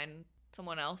try to find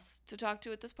someone else to talk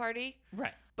to at this party.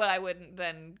 Right. But I wouldn't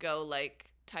then go, like,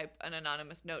 type an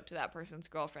anonymous note to that person's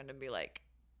girlfriend and be like,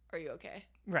 are you okay?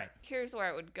 Right. Here's where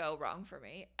it would go wrong for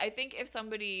me. I think if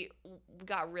somebody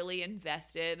got really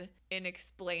invested in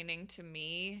explaining to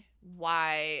me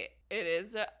why it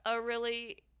is a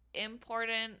really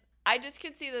important, I just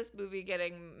could see this movie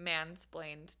getting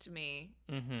mansplained to me.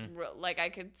 Like I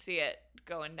could see it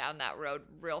going down that road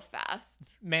real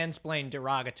fast. Mansplain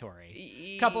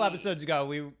derogatory. A couple episodes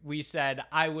ago, we said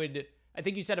I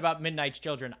think you said about Midnight's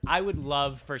Children, I would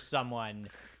love for someone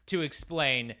to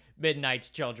explain Midnight's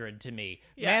Children to me.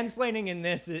 Yeah. Mansplaining in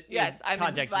this I'm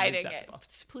context inviting is acceptable.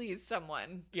 it. Please,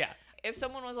 someone. Yeah. If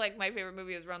someone was like, my favorite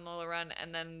movie is Run Lola Run,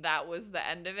 and then that was the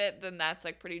end of it, then that's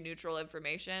like pretty neutral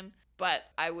information. But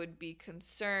I would be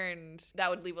concerned that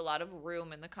would leave a lot of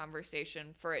room in the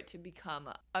conversation for it to become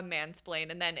a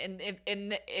mansplain. And then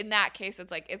in that case,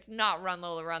 it's like, it's not Run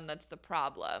Lola Run that's the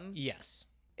problem. Yes.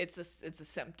 It's a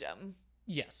symptom.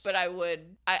 Yes. But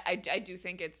I do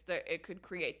think it could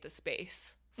create the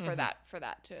space for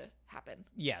that to happen.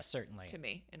 Yeah, certainly. To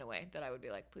me, in a way that I would be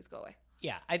like, please go away.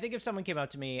 Yeah, I think if someone came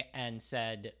up to me and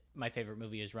said, my favorite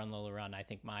movie is Run Lola Run, I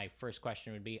think my first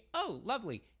question would be, oh,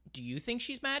 lovely. Do you think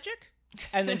she's magic?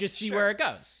 And then just see Sure. where it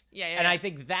goes. Yeah. And I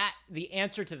think that the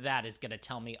answer to that is going to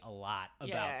tell me a lot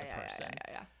about the person.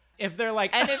 Yeah. If they're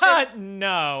like, and if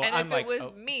no, and I'm if like, it was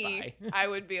oh, me, bye. I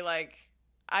would be like,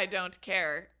 I don't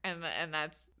care. And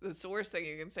that's the worst thing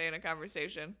you can say in a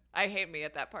conversation. I hate me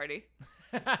at that party.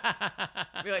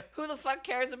 Be like, who the fuck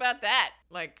cares about that?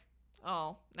 Like,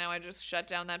 oh, now I just shut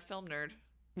down that film nerd.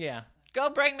 Yeah. Go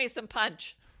bring me some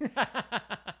punch.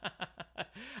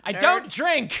 I don't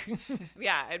drink.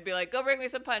 Yeah, I'd be like, go bring me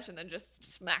some punch, and then just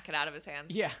smack it out of his hands.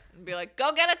 Yeah. And be like,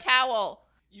 go get a towel.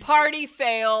 Party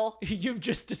fail. You've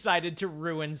just decided to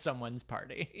ruin someone's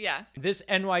party. Yeah. This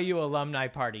NYU alumni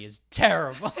party is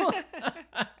terrible.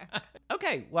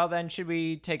 Okay, well then, should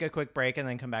we take a quick break and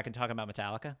then come back and talk about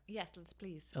Metallica? Yes, let's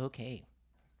please. Okay.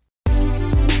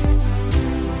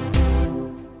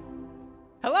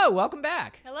 Hello, welcome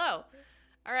back. Hello.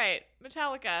 All right,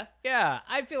 Metallica. Yeah,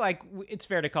 I feel like it's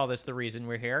fair to call this the reason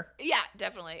we're here. Yeah,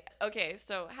 definitely. Okay,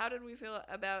 so how did we feel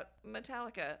about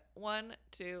Metallica? 1,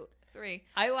 2, 3.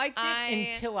 I liked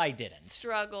it until I didn't.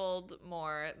 Struggled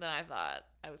more than I thought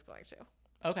I was going to.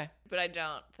 Okay. But I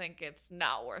don't think it's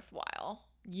not worthwhile.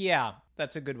 Yeah,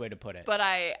 that's a good way to put it. But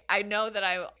I know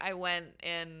that I went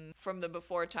in from the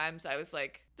before times. I was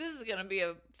like, this is going to be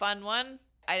a fun one.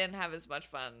 I didn't have as much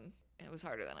fun. It was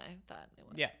harder than I thought it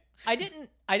was. Yeah. I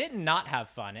didn't not have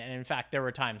fun, and in fact there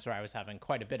were times where I was having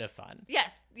quite a bit of fun.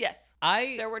 Yes.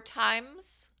 There were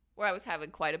times where I was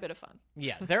having quite a bit of fun.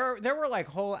 Yeah, there were like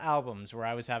whole albums where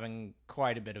I was having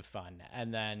quite a bit of fun,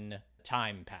 and then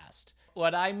time passed.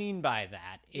 What I mean by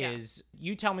that is,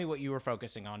 you tell me what you were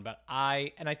focusing on, but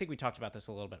I think we talked about this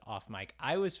a little bit off mic,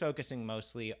 I was focusing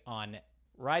mostly on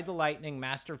Ride the Lightning,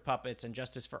 Master of Puppets, and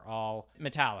Justice for All,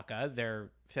 Metallica, their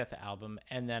 5th album,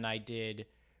 and then I did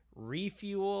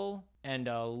Refuel and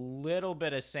a little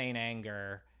bit of Saint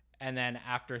Anger, and then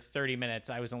after 30 minutes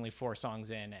I was only 4 songs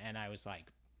in and I was like,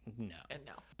 no.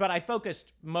 But I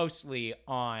focused mostly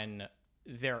on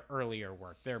their earlier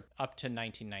work. They're up to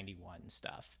 1991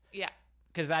 stuff. Yeah.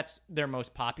 Because that's their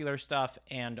most popular stuff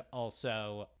and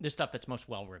also the stuff that's most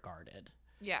well regarded.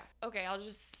 Yeah. Okay, I'll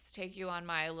just take you on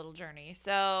my little journey.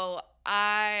 So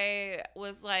I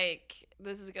was like,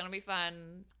 this is going to be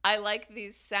fun. I like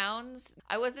these sounds.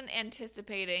 I wasn't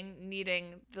anticipating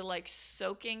needing the like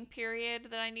soaking period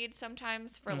that I need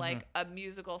sometimes for like a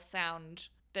musical sound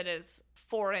that is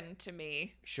foreign to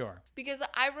me. Sure. Because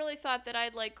I really thought that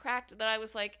I'd like cracked, that I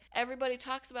was like, everybody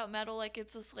talks about metal like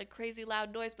it's this like crazy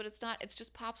loud noise, but it's not. It's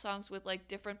just pop songs with like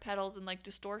different pedals and like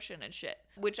distortion and shit,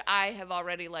 which I have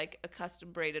already like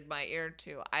accustomed braided my ear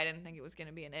to. I didn't think it was going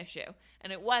to be an issue,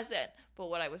 and it wasn't. But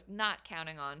what I was not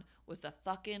counting on was the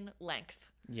fucking length.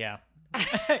 Yeah.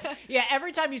 Yeah,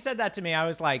 every time you said that to me, I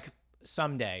was like,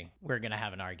 someday we're going to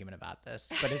have an argument about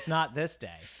this, but it's not this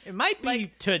day. It might be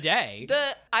like, today.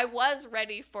 I was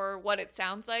ready for what it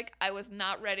sounds like. I was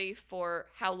not ready for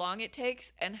how long it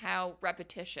takes and how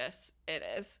repetitious it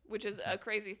is, which is a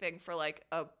crazy thing for like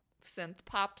a synth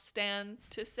pop stan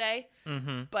to say,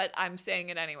 but I'm saying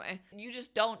it anyway. You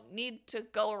just don't need to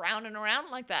go around and around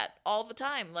like that all the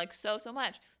time, like so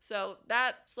much. So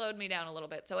that slowed me down a little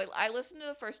bit. So I listened to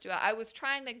the first 2. I was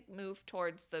trying to move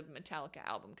towards the Metallica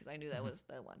album because I knew that was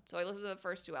the one. So I listened to the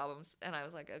first 2 albums and I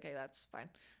was like, okay, that's fine.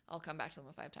 I'll come back to them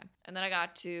if I have time. And then I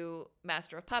got to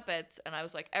Master of Puppets and I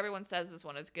was like, everyone says this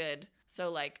one is good. So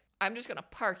like, I'm just going to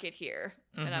park it here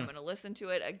and I'm going to listen to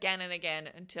it again and again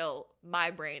until my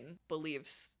brain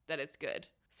believes that it's good.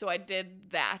 So I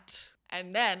did that.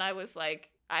 And then I was like,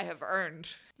 I have earned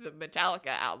the Metallica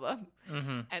album.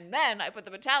 Mm-hmm. And then I put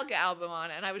the Metallica album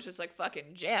on and I was just like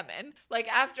fucking jamming. Like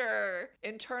after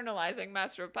internalizing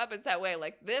Master of Puppets that way,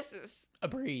 like this is A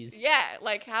breeze. yeah,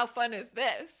 like how fun is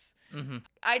this? Mm-hmm.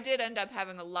 I did end up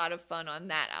having a lot of fun on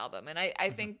that album, and I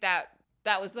think that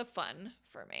was the fun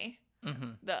for me. Mm-hmm.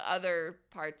 The other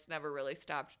parts never really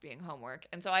stopped being homework,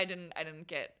 and so I didn't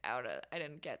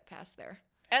get past there.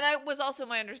 And I was also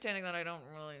my understanding that I don't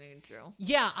really need to.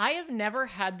 Yeah, I have never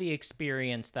had the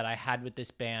experience that I had with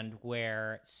this band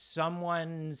where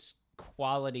someone's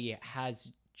quality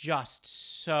has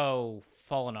just so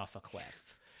fallen off a cliff.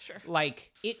 Sure.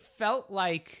 Like, it felt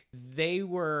like they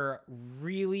were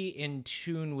really in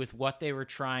tune with what they were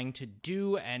trying to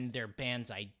do and their band's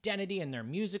identity and their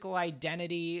musical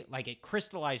identity. Like, it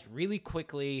crystallized really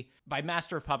quickly. By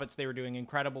Master of Puppets, they were doing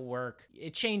incredible work.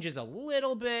 It changes a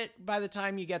little bit by the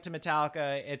time you get to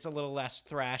Metallica. It's a little less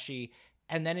thrashy.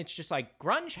 And then it's just like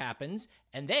grunge happens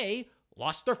and they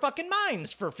lost their fucking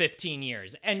minds for 15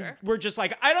 years. And Sure. we're just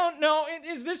like, I don't know,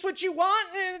 is this what you want?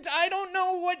 And I don't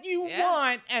know what you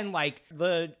want. And like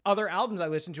the other albums I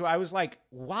listened to, I was like,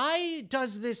 why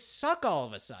does this suck all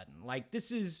of a sudden? Like,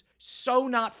 this is so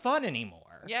not fun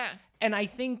anymore. Yeah. And I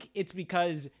think it's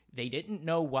because they didn't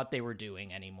know what they were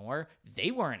doing anymore. They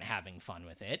weren't having fun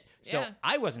with it. So Yeah.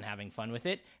 I wasn't having fun with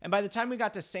it. And by the time we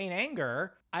got to Saint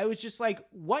Anger, I was just like,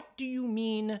 what do you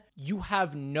mean you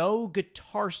have no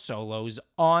guitar solos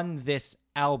on this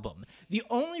album? The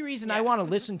only reason I want to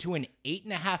listen to an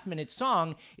 8.5 minute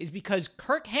song is because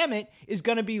Kirk Hammett is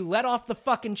going to be let off the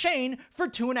fucking chain for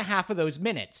 2.5 of those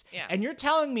minutes. Yeah. And you're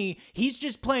telling me he's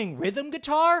just playing rhythm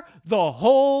guitar the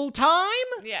whole time?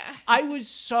 Yeah. I was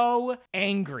so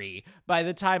angry by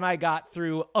the time I got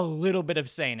through a little bit of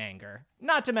Saint Anger.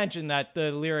 Not to mention that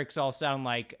the lyrics all sound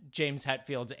like James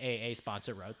Hetfield's AA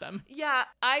sponsor wrote them. Yeah,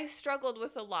 I struggled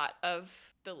with a lot of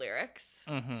the lyrics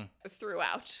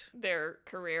throughout their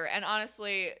career. And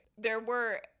honestly, there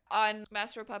were on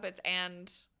Master of Puppets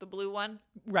and the blue one.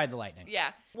 Ride the Lightning. Yeah.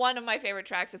 One of my favorite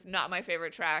tracks, if not my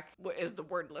favorite track, is the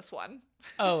wordless one.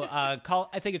 Oh,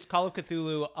 I think it's Call of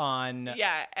Cthulhu on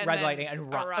Yeah. And Ride the then Lightning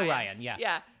and Orion. Yeah.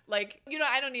 Yeah. Like,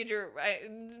 I don't need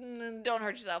don't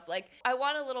hurt yourself. Like, I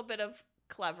want a little bit of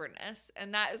cleverness,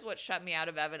 and that is what shut me out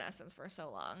of Evanescence for so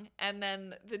long. And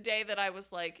then the day that I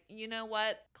was like, you know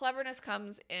what? Cleverness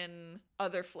comes in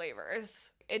other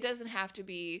flavors. It doesn't have to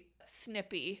be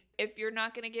snippy. If you're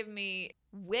not going to give me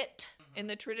wit in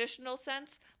the traditional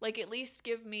sense, like, at least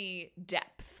give me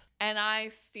depth. And I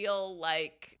feel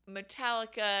like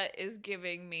Metallica is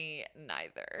giving me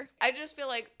neither. I just feel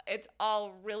like it's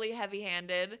all really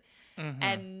heavy-handed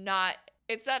and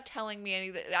it's not telling me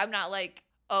anything. I'm not like,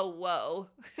 oh, whoa.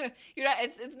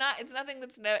 It's nothing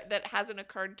that hasn't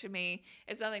occurred to me.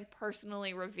 It's nothing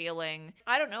personally revealing.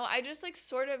 I don't know. I just like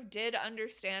sort of did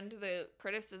understand the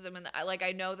criticism, and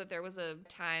I know that there was a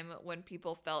time when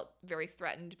people felt very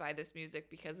threatened by this music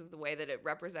because of the way that it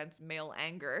represents male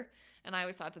anger. And I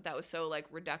always thought that was so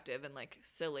like reductive and like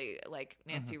silly, like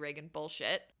Nancy Reagan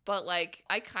bullshit. But like,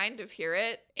 I kind of hear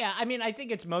it. Yeah, I mean, I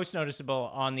think it's most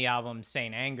noticeable on the album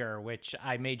Saint Anger, which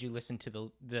I made you listen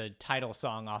to the title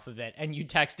song off of it, and you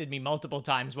texted me multiple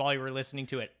times while you were listening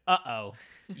to it. Uh-oh.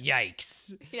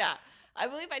 Yikes. Yeah. I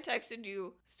believe I texted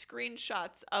you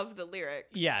screenshots of the lyrics.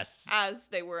 Yes. As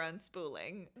they were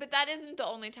unspooling. But that isn't the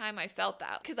only time I felt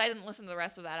that, because I didn't listen to the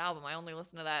rest of that album. I only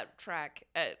listened to that track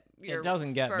at it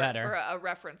doesn't get better. For a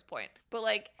reference point. But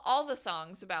like, all the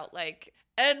songs about like,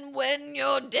 and when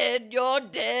you're dead, you're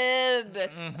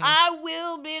dead. I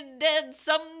will be dead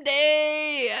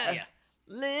someday. Yeah.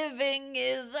 Living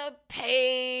is a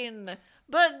pain,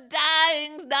 but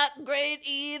dying's not great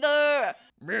either.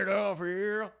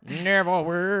 Never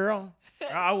will.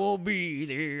 I will be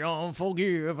the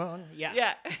unforgiven. Yeah.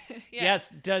 Yeah. Yes.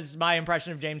 Does my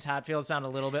impression of James Hetfield sound a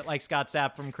little bit like Scott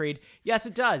Stapp from Creed? Yes,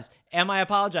 it does. Am I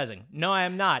apologizing? No, I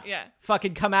am not. Yeah.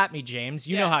 Fucking come at me, James.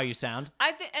 You know how you sound.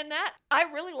 I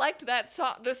really liked that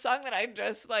song. The song that I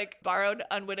just like borrowed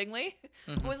unwittingly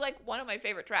was like one of my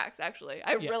favorite tracks, actually.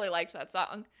 I really liked that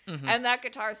song. And that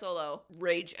guitar solo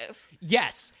rages.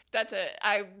 Yes.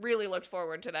 I really looked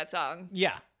forward to that song.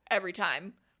 Yeah. Every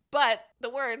time. But the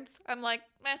words, I'm like,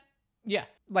 meh. Yeah.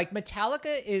 Like,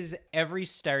 Metallica is every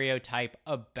stereotype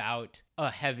about a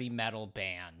heavy metal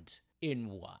band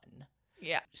in one.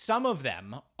 Yeah. Some of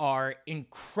them are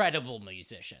incredible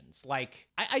musicians. Like,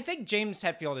 I think James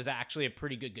Hetfield is actually a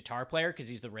pretty good guitar player because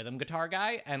he's the rhythm guitar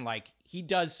guy. And, like, he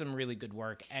does some really good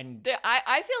work. And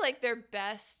I feel like they're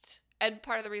best. And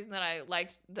part of the reason that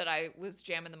I was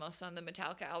jamming the most on the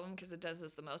Metallica album, because it does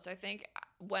this the most, I think,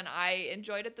 when I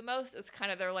enjoyed it the most is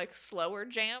kind of their like slower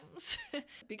jams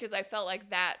because I felt like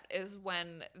that is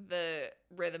when the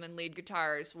rhythm and lead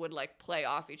guitars would like play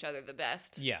off each other the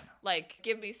best. Yeah. Like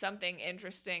give me something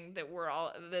interesting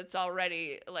that's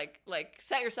already like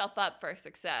set yourself up for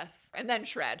success and then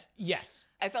shred. Yes.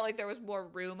 I felt like there was more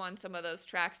room on some of those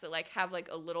tracks that like have like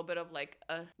a little bit of like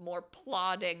a more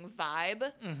plodding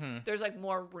vibe. Mm-hmm. There's like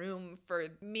more room for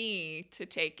me to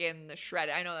take in the shred.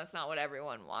 I know that's not what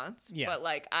everyone wants, but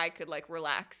like I could like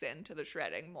relax into the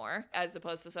shredding more as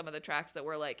opposed to some of the tracks that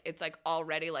were like it's like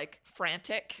already like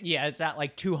frantic. Yeah, it's at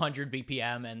like 200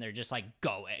 BPM and they're just like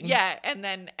going. Yeah, and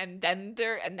then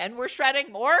we're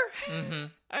shredding more. Mm-hmm.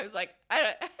 I was like,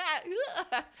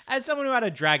 As someone who had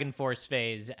a Dragon Force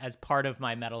phase as part of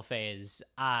my metal phase,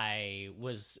 I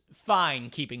was fine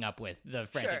keeping up with the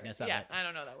franticness of it. I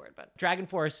don't know that word, but Dragon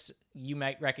Force, you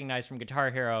might recognize from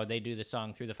Guitar Hero. They do the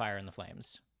song "Through the Fire and the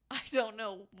Flames." I don't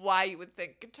know why you would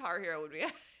think Guitar Hero would be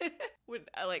would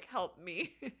like help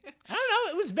me. I don't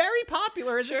know. It was very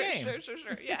popular as a game. Sure.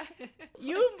 Yeah.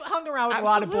 You hung around with a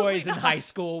lot of boys Absolutely in not. high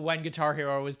school when Guitar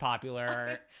Hero was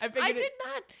popular. I did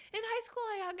not. In high school,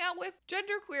 I hung out with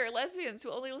genderqueer lesbians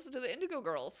who only listened to the Indigo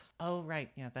Girls. Oh, right.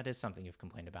 Yeah, that is something you've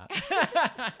complained about.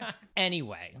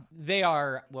 Anyway, they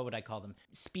are, what would I call them?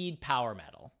 Speed power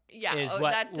metal. Yeah, is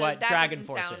that Dragon doesn't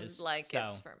Force sound is. like So,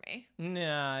 it's for me.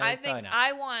 no, I think probably not.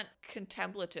 I want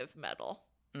contemplative metal.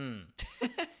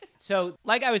 So,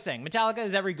 like I was saying, Metallica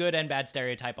is every good and bad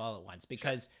stereotype all at once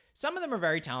because some of them are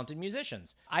very talented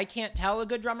musicians. I can't tell a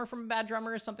good drummer from a bad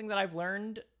drummer is something that I've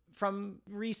learned from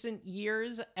recent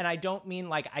years. And I don't mean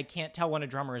like I can't tell when a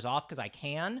drummer is off because I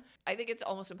can. I think it's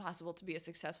almost impossible to be a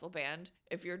successful band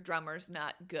if your drummer's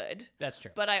not good. That's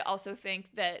true. But I also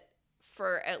think that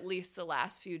for at least the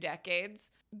last few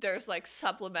decades, there's like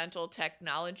supplemental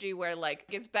technology where like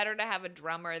it's better to have a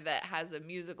drummer that has a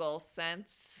musical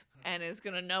sense and is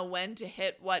going to know when to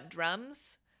hit what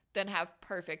drums than have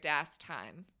perfect ass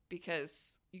time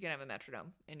because you can have a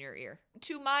metronome in your ear.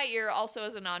 To my ear, also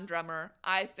as a non-drummer,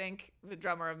 I think the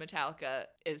drummer of Metallica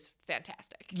is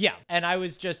fantastic. Yeah, and I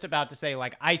was just about to say,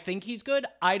 like, I think he's good.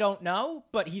 I don't know,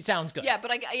 but he sounds good. Yeah,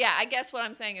 but I guess what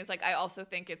I'm saying is, like, I also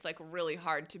think it's, like, really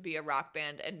hard to be a rock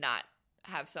band and not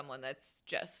have someone that's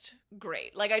just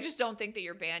great. Like, I just don't think that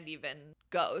your band even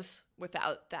goes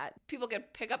without that. People can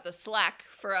pick up the slack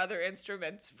for other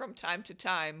instruments from time to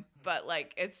time, but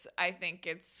like I think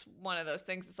it's one of those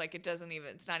things. It's like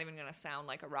it's not even gonna sound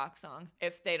like a rock song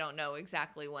if they don't know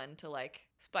exactly when to like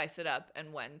spice it up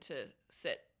and when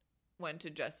to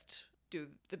just do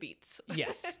the beats.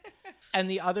 Yes. And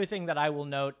the other thing that I will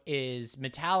note is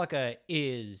Metallica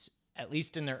is, at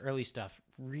least in their early stuff,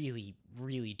 really,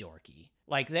 really dorky.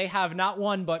 Like, they have not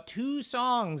one, but 2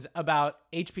 songs about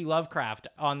H.P. Lovecraft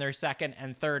on their second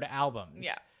and third albums.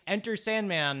 Yeah. Enter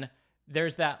Sandman,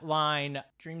 there's that line,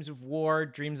 dreams of war,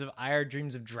 dreams of ire,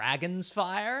 dreams of dragon's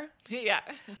fire. Yeah.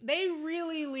 They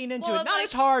really lean into Well, it. Not like,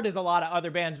 as hard as a lot of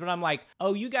other bands, but I'm like,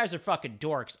 oh, you guys are fucking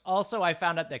dorks. Also, I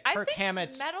found out that I Kirk think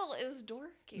Hammett's... metal is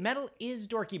dorky. Metal is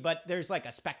dorky, but there's like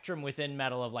a spectrum within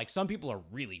metal of like some people are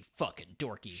really fucking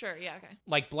dorky. Sure, yeah, okay.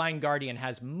 Like Blind Guardian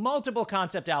has multiple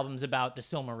concept albums about the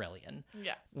Silmarillion.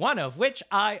 Yeah. One of which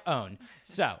I own.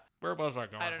 So, where was I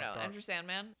going? I don't know. Enter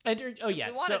Sandman? Oh, yeah. If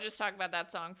you want to just talk about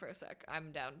that song for a sec,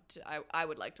 I'm down to... I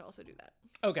would like to also do that.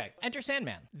 Okay. Enter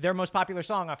Sandman. Their most popular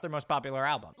song off their most popular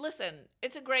album. Listen,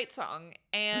 it's a great song,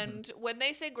 and when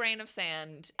they say grain of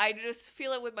sand, I just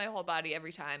feel it with my whole body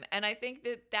every time. And I think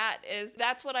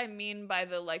that's what I mean by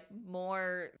the like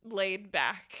more laid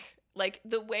back. Like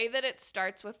the way that it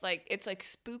starts with like it's like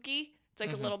spooky. It's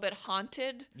like a little bit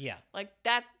haunted. Yeah. Like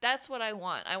that's what I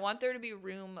want. I want there to be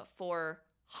room for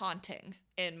haunting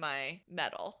in my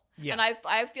metal. Yeah. And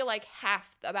I feel like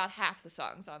about half the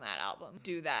songs on that album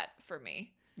do that for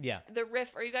me. Yeah. The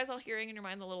riff, are you guys all hearing in your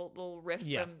mind the little riff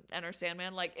from Enter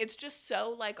Sandman? Like, it's just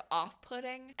so, like,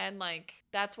 off-putting, and, like,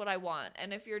 that's what I want.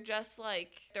 And if you're just,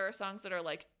 like, there are songs that are,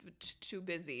 like, too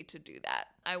busy to do that.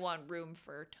 I want room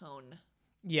for tone.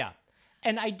 Yeah.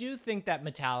 And I do think that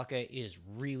Metallica is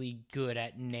really good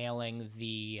at nailing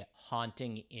the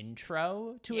haunting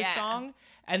intro to a song.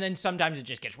 And then sometimes it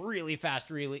just gets really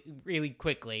fast, really, really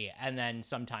quickly. And then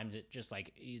sometimes it just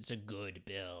like, it's a good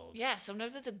build. Yeah,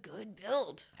 sometimes it's a good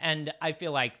build. And I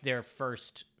feel like their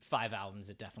first 5 albums,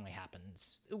 it definitely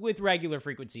happens with regular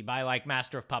frequency. By like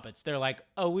Master of Puppets, they're like,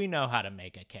 oh, we know how to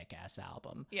make a kick-ass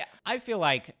album. Yeah. I feel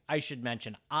like I should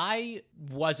mention, I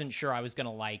wasn't sure I was going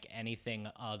to like anything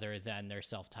other than their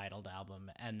self-titled album.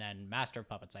 And then Master of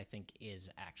Puppets, I think, is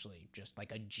actually just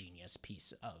like a genius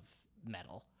piece of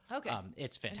metal. Okay.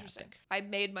 It's Interesting. fantastic. I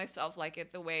made myself like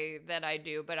it the way that I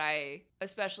do, but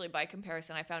especially by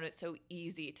comparison, I found it so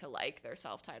easy to like their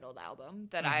self-titled album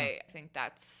that I think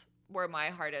that's where my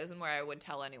heart is and where I would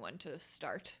tell anyone to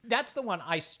start. That's the one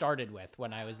I started with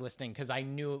when I was listening because I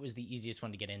knew it was the easiest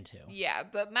one to get into. Yeah,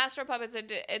 but Master of Puppets,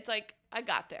 it's like, I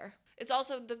got there. It's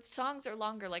also, the songs are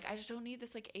longer. Like, I just don't need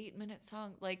this, like, 8-minute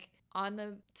song. Like, on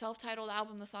the self-titled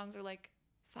album, the songs are, like,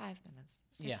 5 minutes,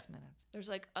 6 minutes. There's,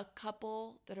 like, a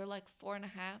couple that are, like, 4.5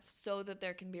 so that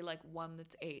there can be, like, one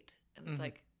that's 8. And it's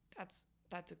like, that's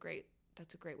a great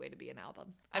way to be an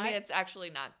album. I mean, it's actually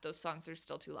not. Those songs are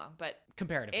still too long, but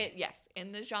comparatively. Yes,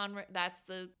 in the genre, that's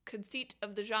the conceit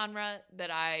of the genre that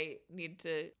I need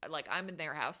to, like, I'm in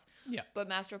their house. Yeah. But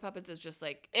Master of Puppets is just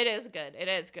like, it is good. It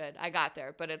is good. I got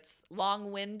there, but it's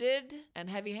long-winded and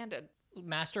heavy-handed.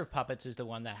 Master of Puppets is the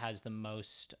one that has the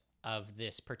most of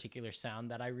this particular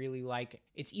sound that I really like.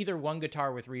 It's either one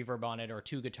guitar with reverb on it or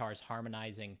two guitars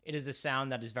harmonizing. It is a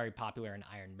sound that is very popular in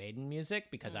Iron Maiden music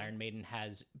because Iron Maiden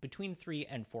has between 3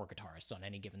 and 4 guitarists on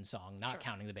any given song, not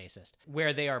counting the bassist,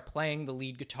 where they are playing the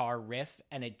lead guitar riff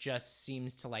and it just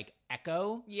seems to like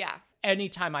echo. Yeah.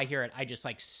 Anytime I hear it, I just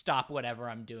like stop whatever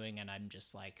I'm doing and I'm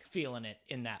just like feeling it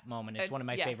in that moment. It's one of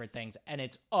my favorite things and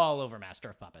it's all over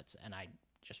Master of Puppets and I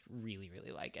just really,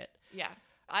 really like it. Yeah.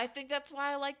 I think that's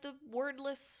why I like the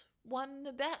wordless one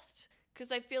the best.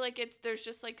 Because I feel like there's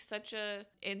just like such a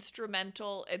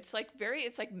instrumental, it's like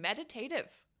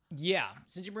meditative. Yeah.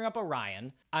 Since you bring up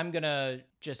Orion, I'm going to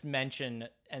just mention,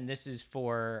 and this is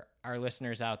for our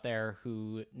listeners out there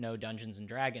who know Dungeons and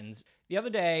Dragons. The other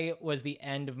day was the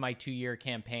end of my 2-year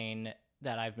campaign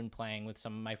that I've been playing with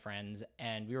some of my friends,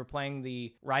 and we were playing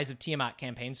the Rise of Tiamat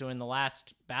campaign. So in the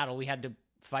last battle, we had to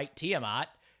fight Tiamat,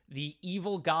 the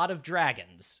evil god of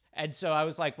dragons. And so I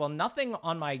was like, well, nothing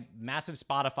on my massive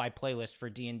Spotify playlist for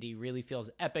D&D really feels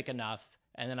epic enough.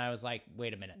 And then I was like,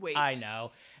 wait a minute. I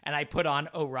know. And I put on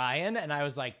Orion and I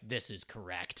was like, this is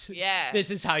correct. Yeah.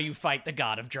 This is how you fight the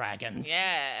god of dragons.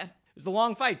 Yeah. It was a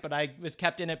long fight, but I was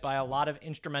kept in it by a lot of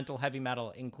instrumental heavy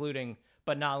metal, including,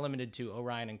 but not limited to,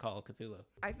 Orion and Call of Cthulhu.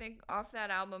 I think off that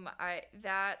album,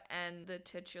 that and the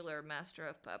titular Master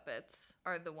of Puppets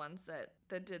are the ones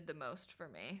that did the most for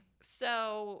me.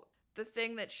 So the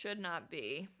thing that should not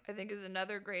be, I think, is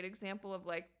another great example of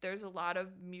like, there's a lot of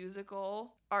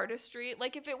musical artistry.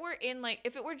 Like if it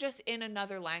were just in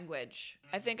another language,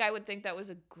 I think I would think that was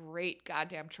a great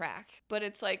goddamn track. But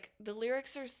it's like the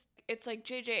lyrics it's like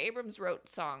J.J. Abrams wrote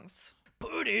songs.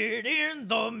 Put it in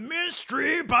the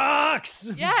mystery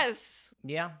box. Yes.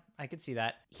 Yeah, I could see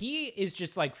that. He is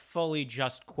just like fully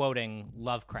just quoting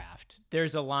Lovecraft.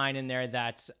 There's a line in there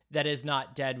that is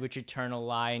not dead which eternal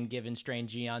lie, and given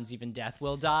strange eons even death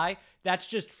will die. That's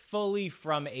just fully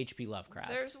from H.P. Lovecraft.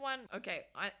 There's one, okay,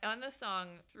 on the song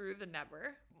Through the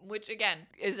Never, which again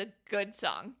is a good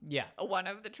song. Yeah. One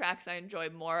of the tracks I enjoy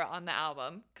more on the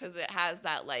album because it has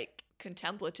that like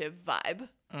contemplative vibe.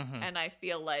 Mm-hmm. And I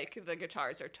feel like the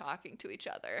guitars are talking to each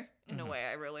other in a way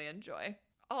I really enjoy.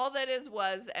 All that is,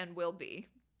 was, and will be.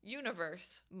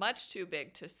 Universe, much too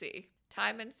big to see.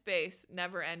 Time and space,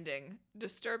 never ending.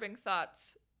 Disturbing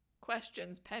thoughts,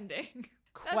 questions pending.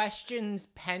 Questions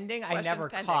pending? I never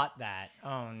caught that.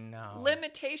 Oh, no.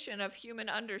 Limitation of human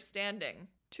understanding.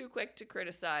 Too quick to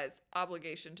criticize.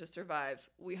 Obligation to survive.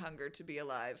 We hunger to be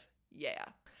alive. Yeah.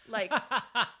 Like,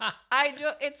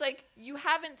 it's like, you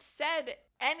haven't said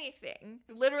anything.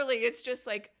 Literally, it's just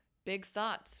like, big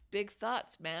thoughts,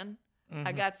 man. Mm-hmm.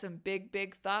 I got some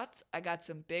big thoughts. I got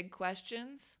some big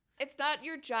questions. It's not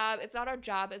your job. It's not our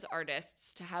job as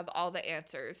artists to have all the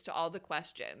answers to all the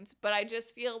questions. But I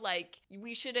just feel like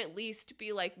we should at least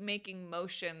be like making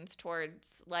motions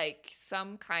towards like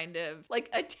some kind of like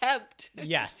attempt.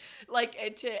 Yes.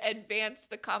 Like to advance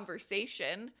the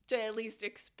conversation, to at least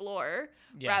explore,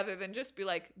 rather than just be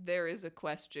like, there is a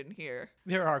question here.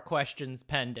 There are questions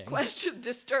pending.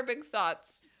 Disturbing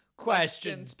thoughts.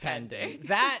 Questions pending.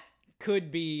 That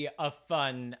could be a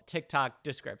fun TikTok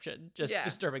description. Just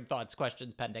disturbing thoughts,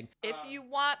 questions pending. If you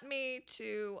want me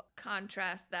to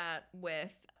contrast that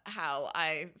with how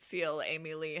I feel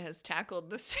Amy Lee has tackled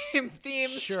the same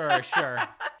themes. Sure.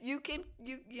 You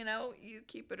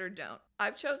keep it or don't.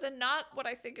 I've chosen not what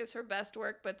I think is her best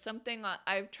work, but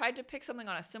I've tried to pick something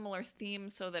on a similar theme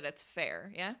so that it's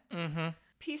fair. Yeah? Mm-hmm.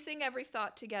 Piecing every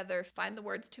thought together, find the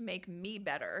words to make me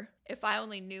better. If I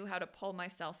only knew how to pull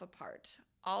myself apart.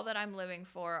 All that I'm living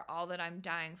for, all that I'm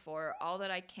dying for, all that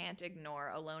I can't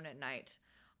ignore alone at night,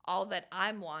 all that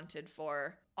I'm wanted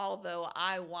for, although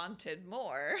I wanted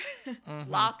more.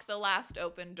 Mm-hmm. Lock the last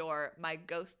open door, my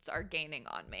ghosts are gaining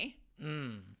on me.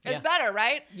 It's better,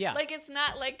 right? Yeah. Like, it's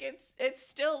not like it's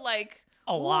still like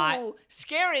a lot.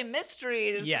 Scary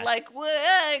mysteries. Yes. Like,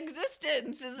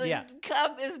 existence is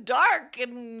is dark,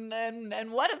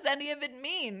 and what does any of it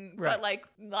mean? Right. But like,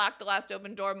 lock the last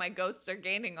open door, my ghosts are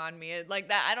gaining on me. Like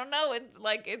that, I don't know. It's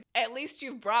like, at least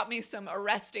you've brought me some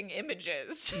arresting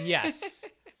images. Yes.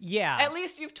 Yeah. At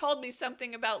least you've told me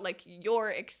something about like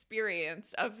your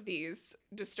experience of these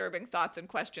disturbing thoughts and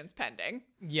questions pending.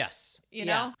 Yes. You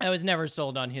know? I was never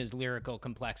sold on his lyrical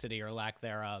complexity or lack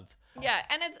thereof. Yeah,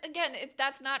 and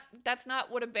that's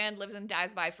not what a band lives and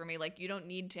dies by for me. Like, you don't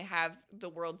need to have the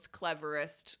world's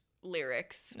cleverest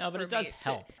lyrics. No, but it does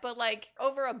help. But like,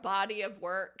 over a body of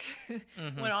work,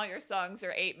 when all your songs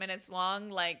are 8 minutes long,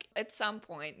 like, at some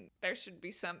point there should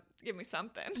be give me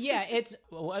something. Yeah,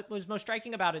 what was most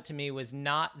striking about it to me was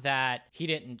not that he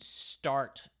didn't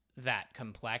start that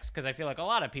complex, because I feel like a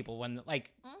lot of people, when like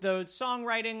the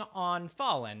songwriting on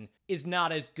Fallen is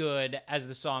not as good as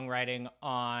the songwriting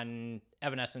on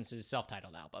Evanescence's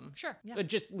self-titled album. Sure. Yeah.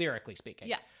 Just lyrically speaking.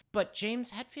 Yes. But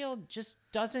James Hetfield just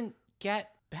doesn't get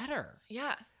better.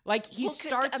 Yeah. Like, he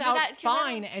starts out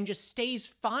fine and just stays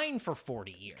fine for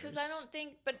 40 years. Because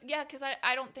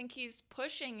I don't think he's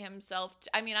pushing himself.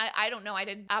 I mean, I don't know. I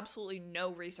did absolutely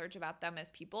no research about them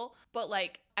as people. But,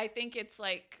 like, I think it's,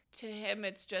 like, to him,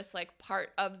 it's just, like,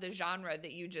 part of the genre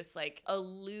that you just, like,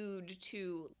 allude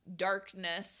to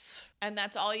darkness. And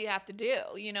that's all you have to do.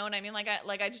 You know what I mean?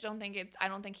 I just don't think I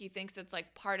don't think he thinks it's,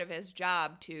 like, part of his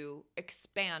job to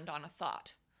expand on a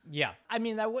thought. Yeah. I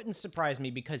mean, that wouldn't surprise me,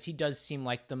 because he does seem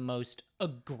like the most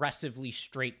aggressively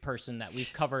straight person that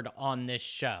we've covered on this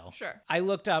show. Sure. I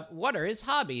looked up what are his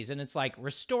hobbies, and it's like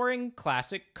restoring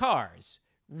classic cars,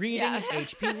 reading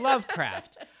H.P.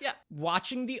 Lovecraft,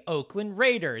 watching the Oakland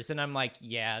Raiders. And I'm like,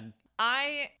 yeah.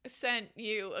 I sent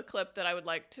you a clip that I would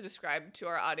like to describe to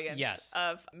our audience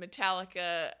of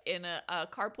Metallica in a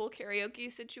carpool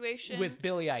karaoke situation. With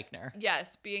Billy Eichner.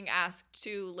 Yes, being asked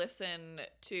to listen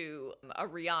to a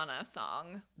Rihanna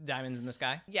song. Diamonds in the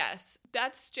Sky? Yes.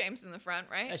 That's James in the front,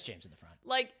 right? That's James in the front.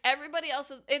 Like, everybody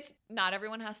else it's not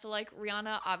everyone has to like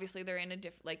Rihanna. Obviously, they're in a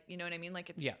different, like, you know what I mean?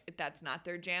 Like, that's not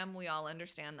their jam. We all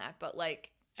understand that. But, like...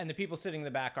 And the people sitting in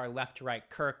the back are left to right: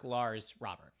 Kirk, Lars,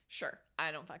 Robert. Sure.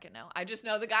 I don't fucking know. I just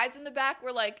know the guys in the back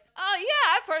were like, oh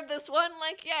yeah, I've heard this one.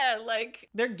 Like, yeah, like...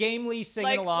 They're gamely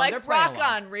singing along. Like, they're playing rock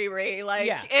along. on, Riri. Like,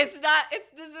 this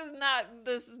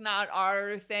is not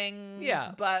our thing.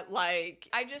 Yeah. But, like,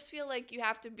 I just feel like you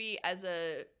have to be, as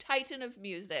a titan of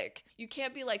music, you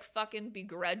can't be, like, fucking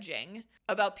begrudging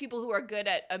about people who are good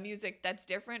at a music that's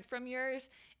different from yours.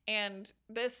 And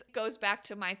this goes back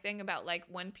to my thing about, like,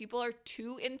 when people are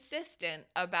too insistent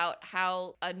about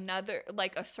how a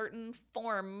certain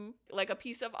form, like a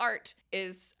piece of art,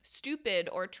 is stupid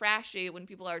or trashy, when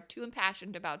people are too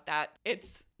impassioned about that,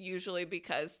 it's usually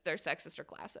because they're sexist or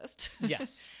classist.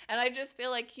 Yes. And I just feel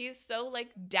like he's so,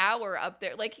 like, dour up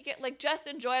there. Like, he get, like, just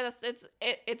enjoy this.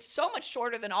 It's so much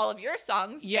shorter than all of your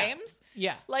songs, James.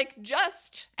 Yeah. Like,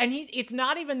 just... And it's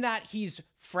not even that he's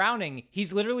frowning.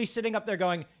 He's literally sitting up there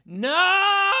going,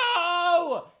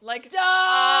 no! Like, stop!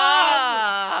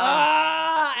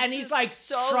 And he's like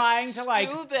so trying to like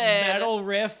stupid. metal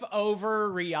riff over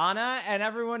Rihanna, and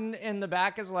everyone in the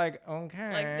back is like,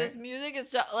 okay. Like, this music is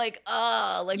so, like,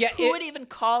 who would even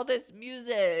call this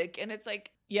music? And it's like,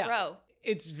 bro.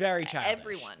 It's very childish.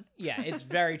 Everyone. Yeah, it's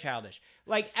very childish.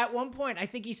 Like, at one point, I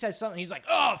think he says something. He's like,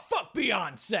 oh, fuck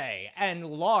Beyonce. And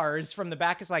Lars from the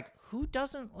back is like, who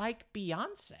doesn't like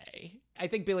Beyonce? I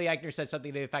think Billy Eichner says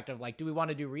something to the effect of, like, do we want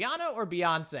to do Rihanna or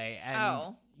Beyonce?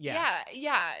 And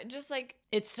yeah. Just like...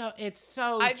 It's so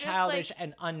childish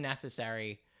and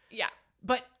unnecessary. Yeah.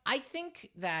 But I think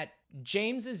that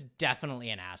James is definitely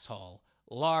an asshole.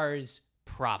 Lars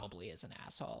probably is an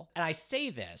asshole. And I say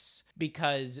this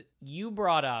because you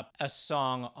brought up a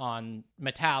song on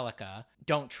Metallica,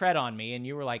 Don't Tread on Me, and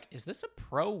you were like, is this a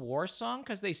pro-war song?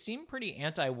 Because they seem pretty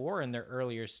anti-war in their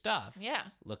earlier stuff. Yeah.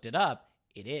 Looked it up.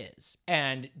 It is.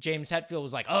 And James Hetfield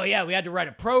was like, oh yeah, we had to write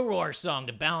a pro-war song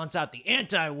to balance out the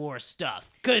anti-war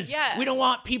stuff. Because we don't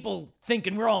want people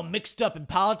thinking we're all mixed up in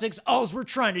politics. All we're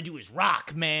trying to do is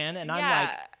rock, man. And I'm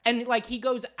like... And, like, he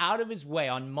goes out of his way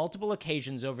on multiple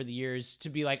occasions over the years to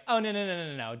be like, oh,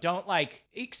 no. Don't, like,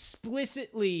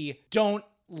 explicitly don't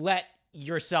let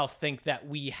yourself think that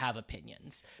we have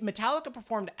opinions. Metallica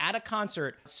performed at a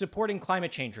concert supporting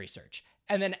climate change research.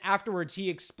 And then afterwards, he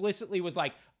explicitly was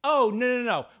like, oh,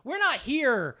 no. We're not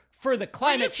here for the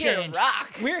climate change. Here to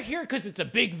rock. We're here because it's a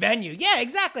big venue. Yeah,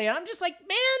 exactly. And I'm just like,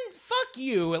 man, fuck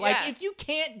you. Like, if you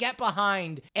can't get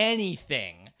behind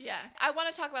anything Yeah. I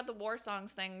want to talk about the war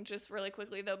songs thing just really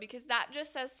quickly, though, because that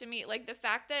just says to me, like, the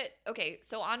fact that, okay,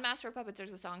 so on Master of Puppets,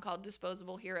 there's a song called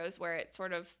Disposable Heroes where it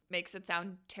sort of makes it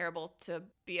sound terrible to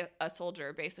be a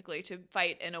soldier, basically, to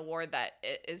fight in a war that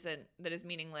is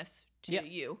meaningless to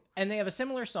you. And they have a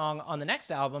similar song on the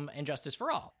next album, And Justice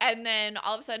for All. And then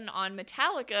all of a sudden on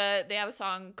Metallica, they have a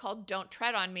song called Don't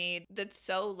Tread on Me that's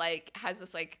so, like, has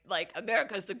this, like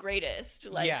America's the greatest,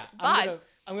 like, vibes.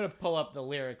 I'm gonna pull up the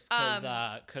lyrics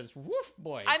because woof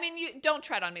boy. I mean, you don't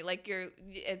tread on me, like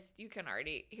you can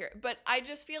already hear it. But I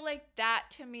just feel like that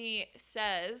to me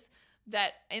says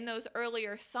that in those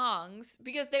earlier songs,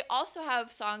 because they also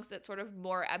have songs that sort of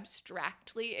more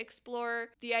abstractly explore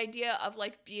the idea of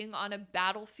like being on a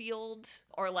battlefield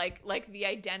or like the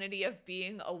identity of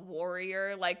being a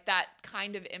warrior, like that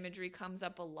kind of imagery comes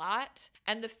up a lot.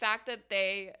 And the fact that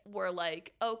they were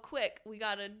like, oh, quick, we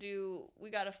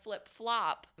gotta flip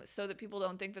flop so that people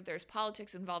don't think that there's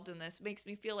politics involved in this makes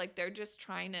me feel like they're just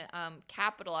trying to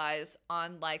capitalize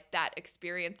on like that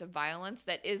experience of violence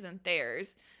that isn't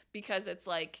theirs. Because that's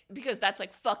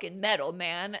like fucking metal,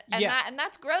 man. And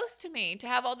that's gross to me, to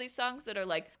have all these songs that are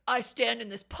like, I stand in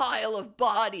this pile of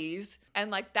bodies, and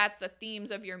like that's the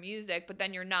themes of your music, but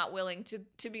then you're not willing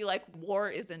to be like, war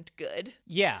isn't good.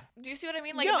 Yeah. Do you see what I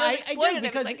mean? Like, no, it feels exploitative. I do,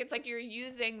 because it's like you're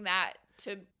using that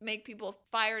to make people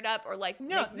fired up or like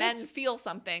make men feel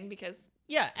something because...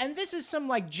 Yeah, and this is some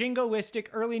like jingoistic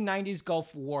early 90s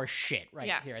Gulf War shit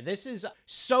here. This is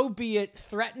so be it,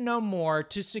 threaten no more,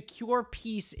 to secure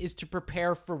peace is to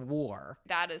prepare for war.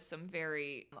 That is some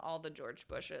very, all the George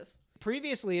Bushes.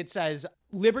 Previously it says,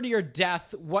 liberty or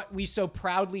death, what we so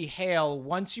proudly hail,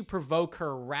 once you provoke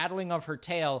her, rattling of her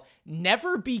tail,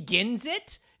 never begins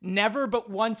it? Never but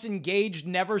once engaged,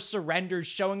 never surrenders,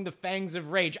 showing the fangs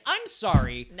of rage. I'm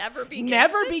sorry. Never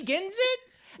begins it?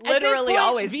 Literally At this point,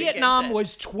 always Vietnam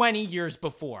was 20 years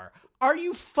before. Are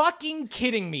you fucking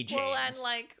kidding me, James? Well, and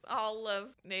like all of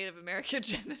Native American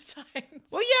genocides.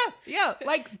 Well, yeah.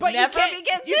 Like, but Never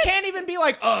you can't even be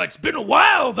like, oh, it's been a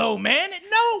while though, man. No,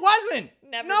 it wasn't.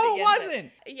 It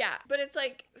wasn't. Yeah, but it's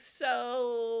like,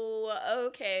 so,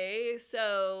 okay,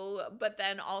 so, but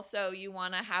then also you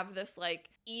want to have this like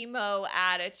emo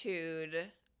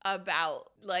attitude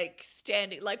about like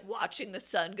standing, like watching the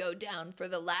sun go down for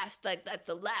the last, like that's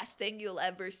the last thing you'll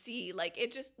ever see. Like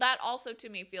it just, that also to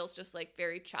me feels just like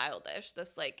very childish.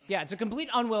 This like, yeah, it's a complete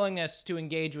unwillingness to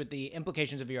engage with the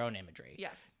implications of your own imagery.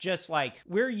 Yes. Just like,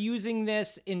 we're using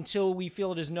this until we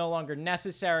feel it is no longer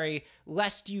necessary,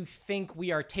 lest you think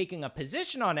we are taking a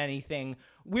position on anything.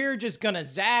 We're just gonna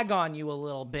zag on you a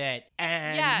little bit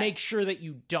and make sure that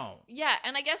you don't. Yeah,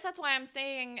 and I guess that's why I'm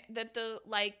saying that the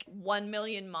like 1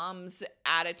 million moms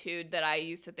attitude that I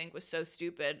used to think was so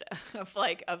stupid of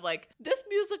like this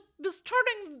music is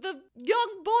turning the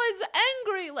young boys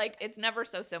angry. Like it's never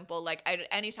so simple. Like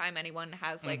anytime anyone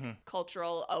has like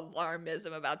cultural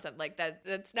alarmism about something like that,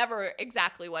 that's never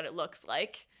exactly what it looks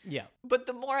like. Yeah. But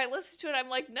the more I listen to it, I'm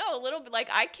like, no, a little bit, like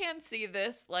I can see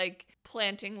this like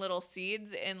planting little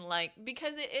seeds in like,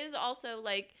 because it is also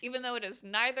like, even though it is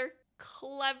neither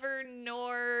clever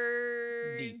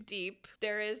nor deep,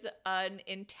 there is an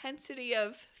intensity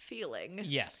of feeling.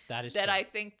 Yes, that is that true. I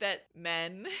think that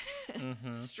men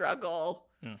struggle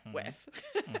with.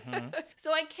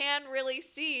 So I can really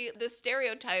see the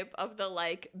stereotype of the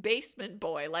like basement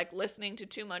boy, like listening to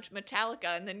too much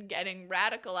Metallica and then getting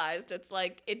radicalized. It's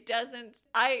like, it doesn't,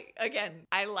 I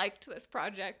liked this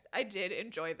project. I did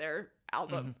enjoy their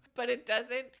album, but it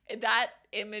doesn't, that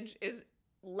image is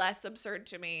less absurd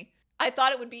to me. I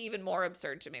thought it would be even more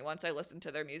absurd to me once I listened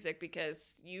to their music,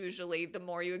 because usually the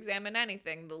more you examine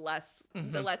anything, the less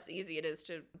easy it is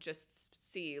to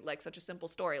just see like such a simple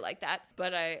story like that.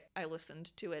 But I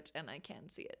listened to it and I can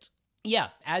see it. Yeah,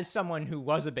 as someone who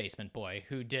was a basement boy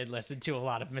who did listen to a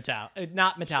lot of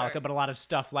not Metallica, but a lot of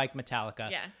stuff like Metallica.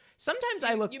 Yeah. Sometimes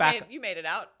I look back. You made it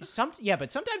out. But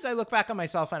sometimes I look back on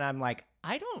myself and I'm like,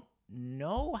 I don't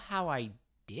know how I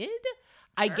did.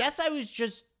 I guess I was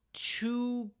just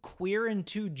too queer and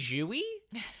too Jewy.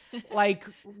 Like,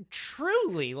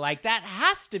 truly, like that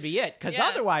has to be it. Because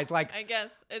otherwise, like, I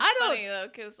guess it's funny though,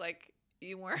 because like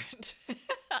you weren't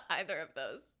either of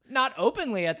those. Not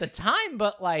openly at the time,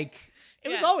 but like it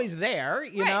was always there,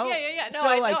 you know? Yeah. No, so,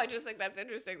 I just think that's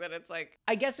interesting that it's like,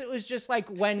 I guess it was just like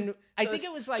when I think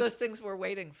it was like those things were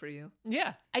waiting for you.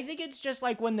 Yeah. I think it's just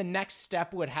like when the next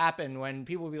step would happen, when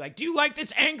people would be like, do you like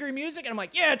this angry music? And I'm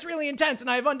like, yeah, it's really intense and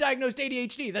I have undiagnosed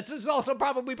ADHD. This is also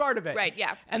probably part of it. Right,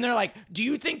 yeah. And they're like, do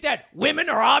you think that women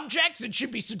are objects and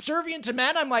should be subservient to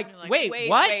men? I'm like, wait,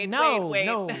 what? No.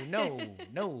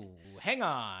 Hang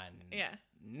on. Yeah.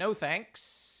 No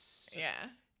thanks. Yeah.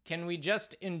 can we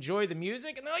just enjoy the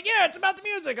music? And they're like, yeah, it's about the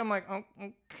music. I'm like, oh,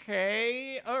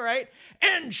 okay, all right.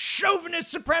 And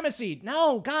chauvinist supremacy.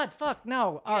 No, God, fuck,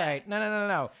 no. All right,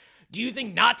 no. Do you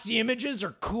think Nazi images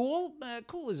are cool?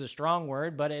 Cool is a strong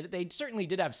word, but they certainly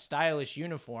did have stylish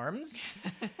uniforms.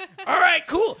 All right,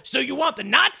 cool. So you want the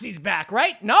Nazis back,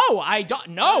 right? No, I don't.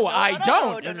 No, I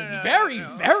don't.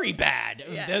 Very bad.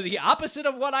 Yeah. They're the opposite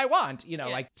of what I want.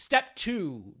 Like step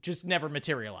 2 just never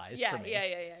materialized for me. Yeah.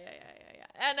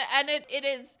 And it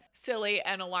is silly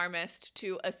and alarmist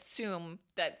to assume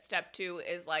that step 2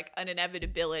 is like an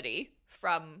inevitability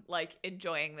from like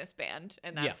enjoying this band,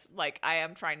 and that's like I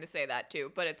am trying to say that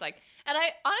too, but it's like, and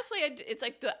I honestly it's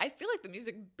like I feel like the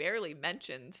music barely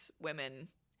mentions women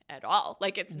at all.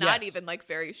 Like it's not even like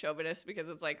very chauvinist, because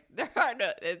it's like there are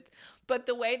no but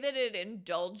the way that it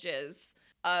indulges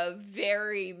a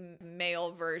very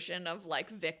male version of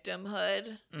like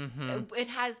victimhood, it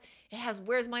has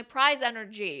where's my prize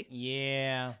energy.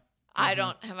 Yeah.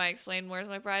 Have I explained Where's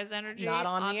My Prize Energy? Not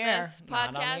on the air. This podcast?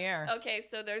 Not on the air. Okay,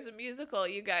 so there's a musical,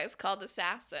 you guys, called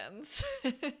Assassins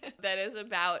that is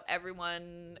about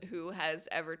everyone who has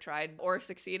ever tried or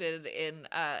succeeded in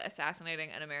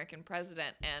assassinating an American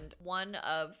president. And one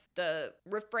of the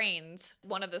refrains,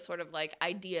 one of the sort of like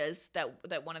ideas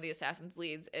that one of the assassins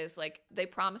leads is like, they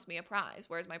promised me a prize.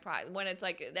 Where's my prize? When it's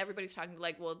like everybody's talking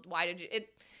like, well, why did you...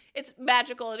 It's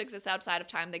magical. It exists outside of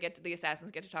time. The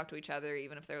assassins get to talk to each other,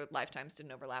 even if their lifetimes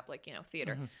didn't overlap, like,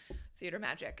 theater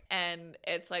magic. And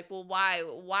it's like, well, why?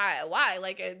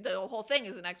 Like, the whole thing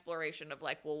is an exploration of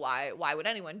like, well, why would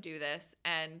anyone do this?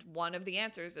 And one of the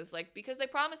answers is like, because they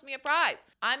promised me a prize.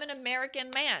 I'm an American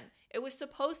man. It was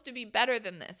supposed to be better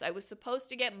than this. I was supposed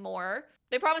to get more.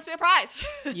 They promised me a prize.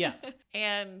 Yeah.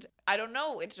 And I don't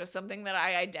know. It's just something that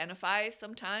I identify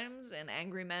sometimes in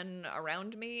angry men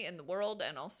around me in the world,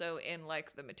 and also in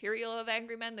like the material of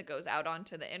angry men that goes out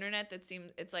onto the internet. That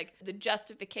seems, it's like the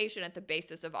justification at the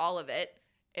basis of all of it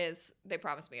is they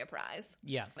promised me a prize.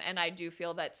 Yeah. And I do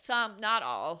feel that some, not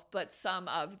all, but some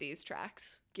of these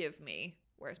tracks give me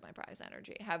Where's My Prize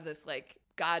energy. Have this like,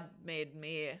 God made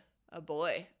me a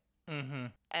boy.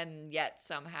 And yet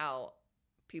somehow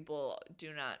people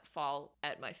do not fall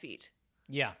at my feet.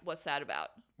 Yeah. What's that about?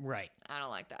 Right. I don't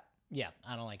like that. Yeah,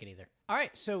 I don't like it either. All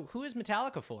right, so who is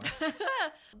Metallica for?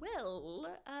 Well,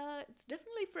 it's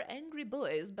definitely for angry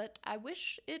boys, but I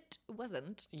wish it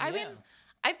wasn't. Yeah. I mean,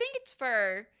 I think it's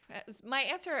for... My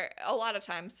answer a lot of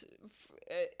times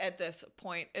at this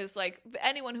point is like,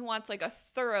 anyone who wants like a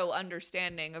thorough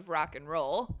understanding of rock and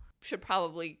roll should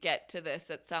probably get to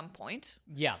this at some point.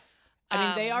 Yeah. I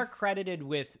mean, they are credited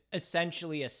with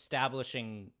essentially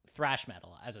establishing thrash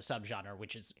metal as a subgenre,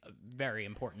 which is a very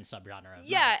important subgenre of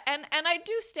metal. And I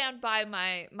do stand by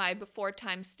my before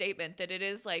time statement that it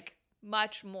is like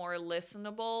much more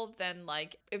listenable than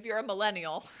like, if you're a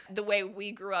millennial, the way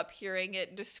we grew up hearing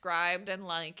it described and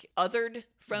like othered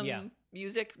from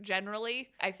music generally,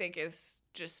 I think is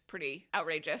just pretty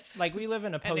outrageous. Like, we live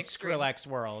in a post-Skrillex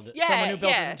world. Yeah, someone who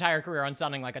built his entire career on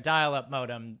sounding like a dial-up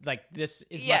modem. Like, this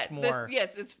is much more...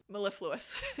 It's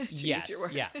mellifluous. Yes, use your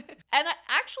word. Yeah. And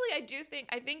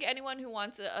I think anyone who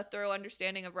wants a thorough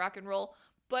understanding of rock and roll,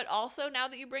 but also, now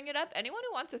that you bring it up, anyone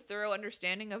who wants a thorough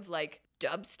understanding of, like,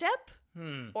 dubstep,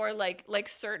 or like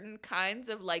certain kinds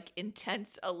of like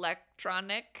intense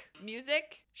electronic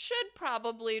music should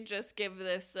probably just give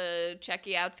this a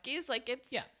checky out skis. Like,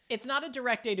 it's... Yeah. It's not a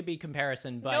direct A to B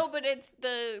comparison, but... No, but it's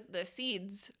the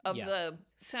seeds of the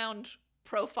sound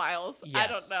profiles. Yes. I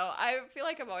don't know. I feel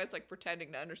like I'm always like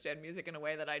pretending to understand music in a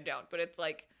way that I don't, but it's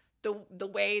like the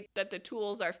way that the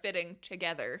tools are fitting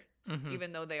together,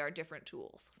 even though they are different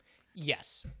tools.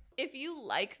 Yes. If you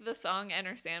like the song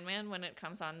Enter Sandman when it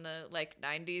comes on the like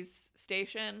 90s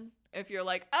station, if you're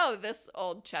like, oh, this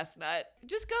old chestnut,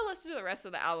 just go listen to the rest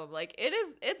of the album. Like,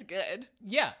 it's good.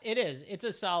 Yeah, it is. It's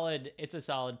a solid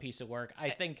piece of work. I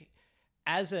think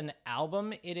as an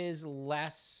album, it is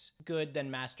less good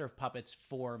than Master of Puppets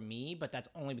for me, but that's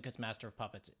only because Master of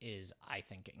Puppets is, I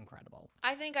think, incredible.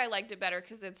 I think I liked it better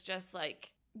because it's just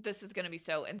like, this is going to be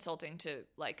so insulting to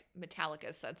like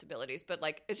Metallica's sensibilities, but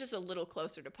like, it's just a little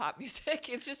closer to pop music.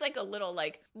 It's just like a little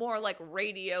like more like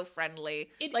radio friendly.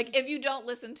 Like, if you don't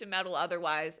listen to metal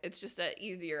otherwise, it's just an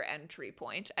easier entry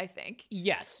point, I think.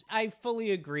 Yes, I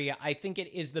fully agree. I think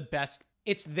it is the best.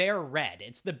 It's their red.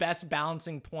 It's the best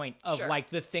balancing point of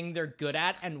like the thing they're good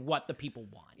at and what the people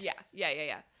want. Yeah.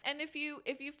 And if you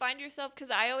find yourself, because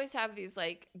I always have these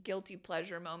like guilty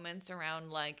pleasure moments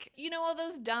around like, you know, all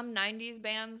those dumb 90s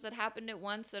bands that happened at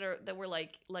once that were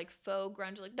like faux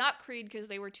grunge, like not Creed because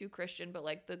they were too Christian, but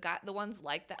like the ones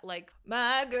like that, like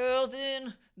My Girl's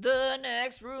in the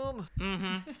Next Room.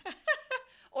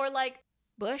 Or like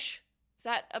Bush. Is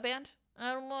that a band?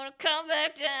 I don't want to come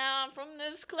back down from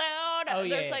this cloud. Oh,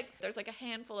 yeah, There's like a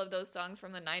handful of those songs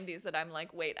from the 90s that I'm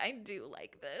like, wait, I do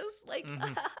like this. Like,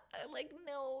 like,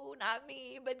 no, not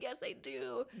me, but yes, I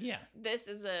do. Yeah. This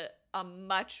is a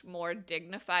much more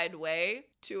dignified way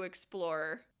to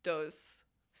explore those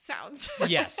sounds.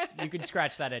 Yes, you could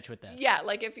scratch that itch with this. Yeah,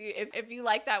 like if you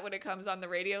like that when it comes on the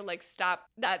radio, like stop,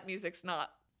 that music's not,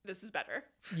 this is better.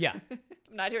 Yeah.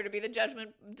 I'm not here to be the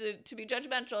to be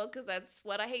judgmental, because that's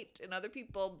what I hate in other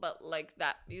people, but like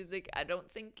that music I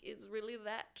don't think is really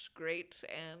that great,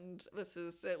 and this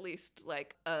is at least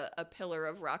like a pillar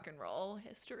of rock and roll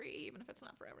history, even if it's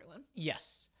not for everyone.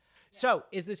 Yes. So,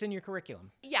 is this in your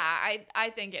curriculum? Yeah, I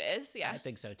think it is, yeah. I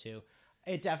think so too.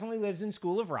 It definitely lives in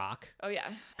School of Rock. Oh, yeah.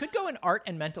 Could go in art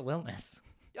and mental illness.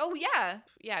 Oh, yeah.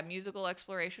 Yeah, musical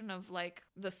exploration of like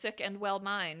the sick and well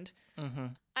mind. Mm-hmm.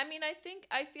 I mean,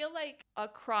 I feel like a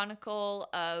chronicle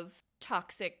of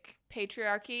toxic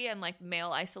patriarchy and like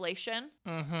male isolation.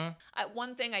 Mm-hmm.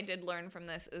 One thing I did learn from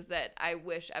this is that I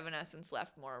wish Evanescence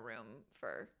left more room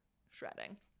for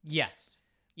shredding. Yes.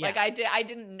 Yeah. Like I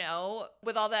didn't know,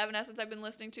 with all the Evanescence I've been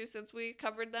listening to since we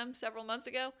covered them several months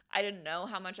ago, I didn't know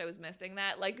how much I was missing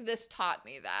that. Like, this taught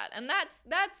me that. And that's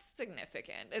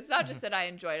significant. It's not just that I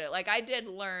enjoyed it. Like, I did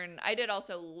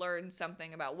also learn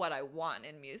something about what I want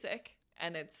in music.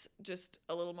 And it's just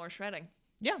a little more shredding.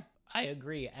 Yeah, I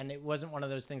agree. And it wasn't one of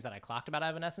those things that I clocked about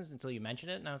Evanescence until you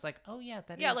mentioned it. And I was like, oh, yeah,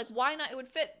 that is. Yeah, like, why not? It would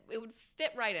fit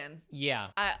right in. Yeah.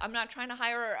 I'm not trying to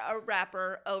hire a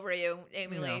rapper over you,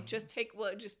 Amy Lee. No. Just take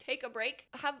a break.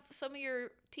 Have some of your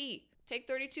tea. Take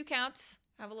 32 counts.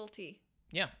 Have a little tea.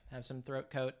 Yeah, have some throat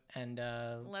coat and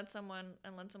let someone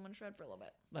shred for a little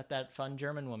bit. let that fun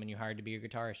German woman you hired to be your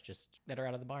guitarist just let her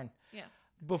out of the barn. Yeah.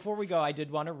 Before we go, I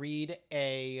did want to read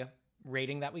a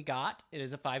rating that we got. It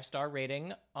is a 5-star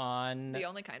rating on The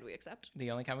only kind we accept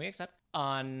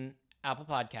on Apple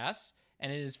Podcasts,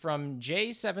 and it is from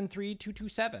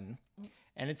J73227.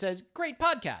 And it says, great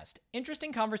podcast.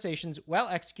 Interesting conversations, well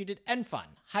executed and fun.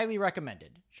 Highly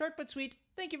recommended. Short but sweet.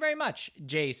 Thank you very much,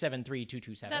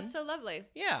 J73227. That's so lovely.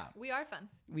 Yeah. We are fun.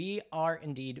 We are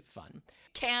indeed fun.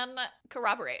 Can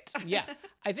corroborate. Yeah.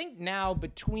 I think now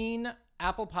between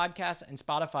Apple Podcasts and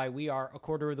Spotify, we are a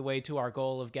quarter of the way to our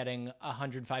goal of getting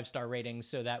 100 5-star ratings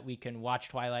so that we can watch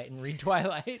Twilight and read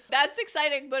Twilight. That's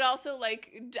exciting, but also,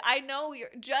 like, I know you're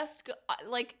just,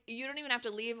 like, you don't even have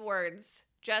to leave words.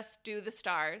 Just do the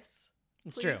stars.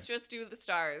 It's Please true. just do the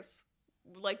stars.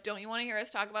 Like, don't you want to hear us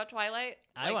talk about Twilight?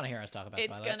 I want to hear us talk about Twilight.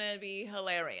 Twilight. It's gonna be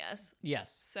hilarious.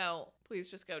 Yes. So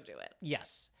please just go do it.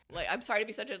 Yes. Like, I'm sorry to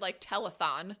be such a like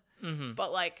telethon,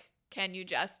 but like, can you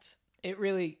just? It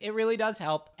really does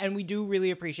help. And we do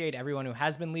really appreciate everyone who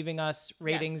has been leaving us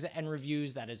ratings and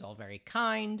reviews. That is all very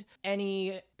kind.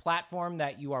 Any platform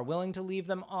that you are willing to leave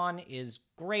them on is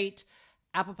great.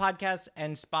 Apple Podcasts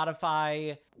and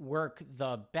Spotify work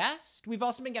the best. We've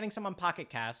also been getting some on Pocket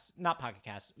Casts. Not Pocket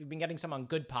Casts. We've been getting some on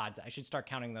Good Pods. I should start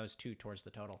counting those two towards the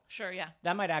total. Sure, yeah.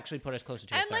 That might actually put us closer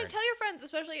to a And third. like, tell your friends,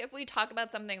 especially if we talk about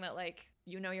something that like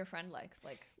you know your friend likes.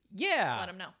 Like, yeah, let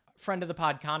them know. Friend of the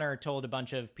pod, Connor, told a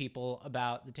bunch of people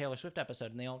about the Taylor Swift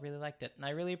episode, and they all really liked it. And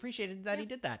I really appreciated that he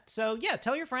did that. So yeah,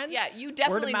 tell your friends. Yeah, you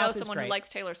definitely know someone who likes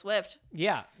Taylor Swift.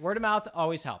 Yeah, word of mouth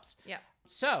always helps. Yeah.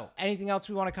 So, anything else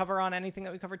we want to cover on anything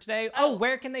that we covered today? Oh,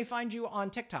 where can they find you on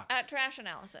TikTok? At Trash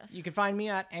Analysis. You can find me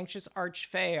at Anxious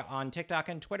Archfey on TikTok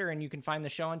and Twitter, and you can find the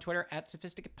show on Twitter at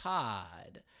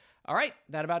SophisticatedPod. All right,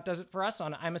 that about does it for us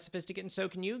on I'm a Sophisticate and So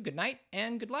Can You. Good night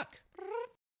and good luck.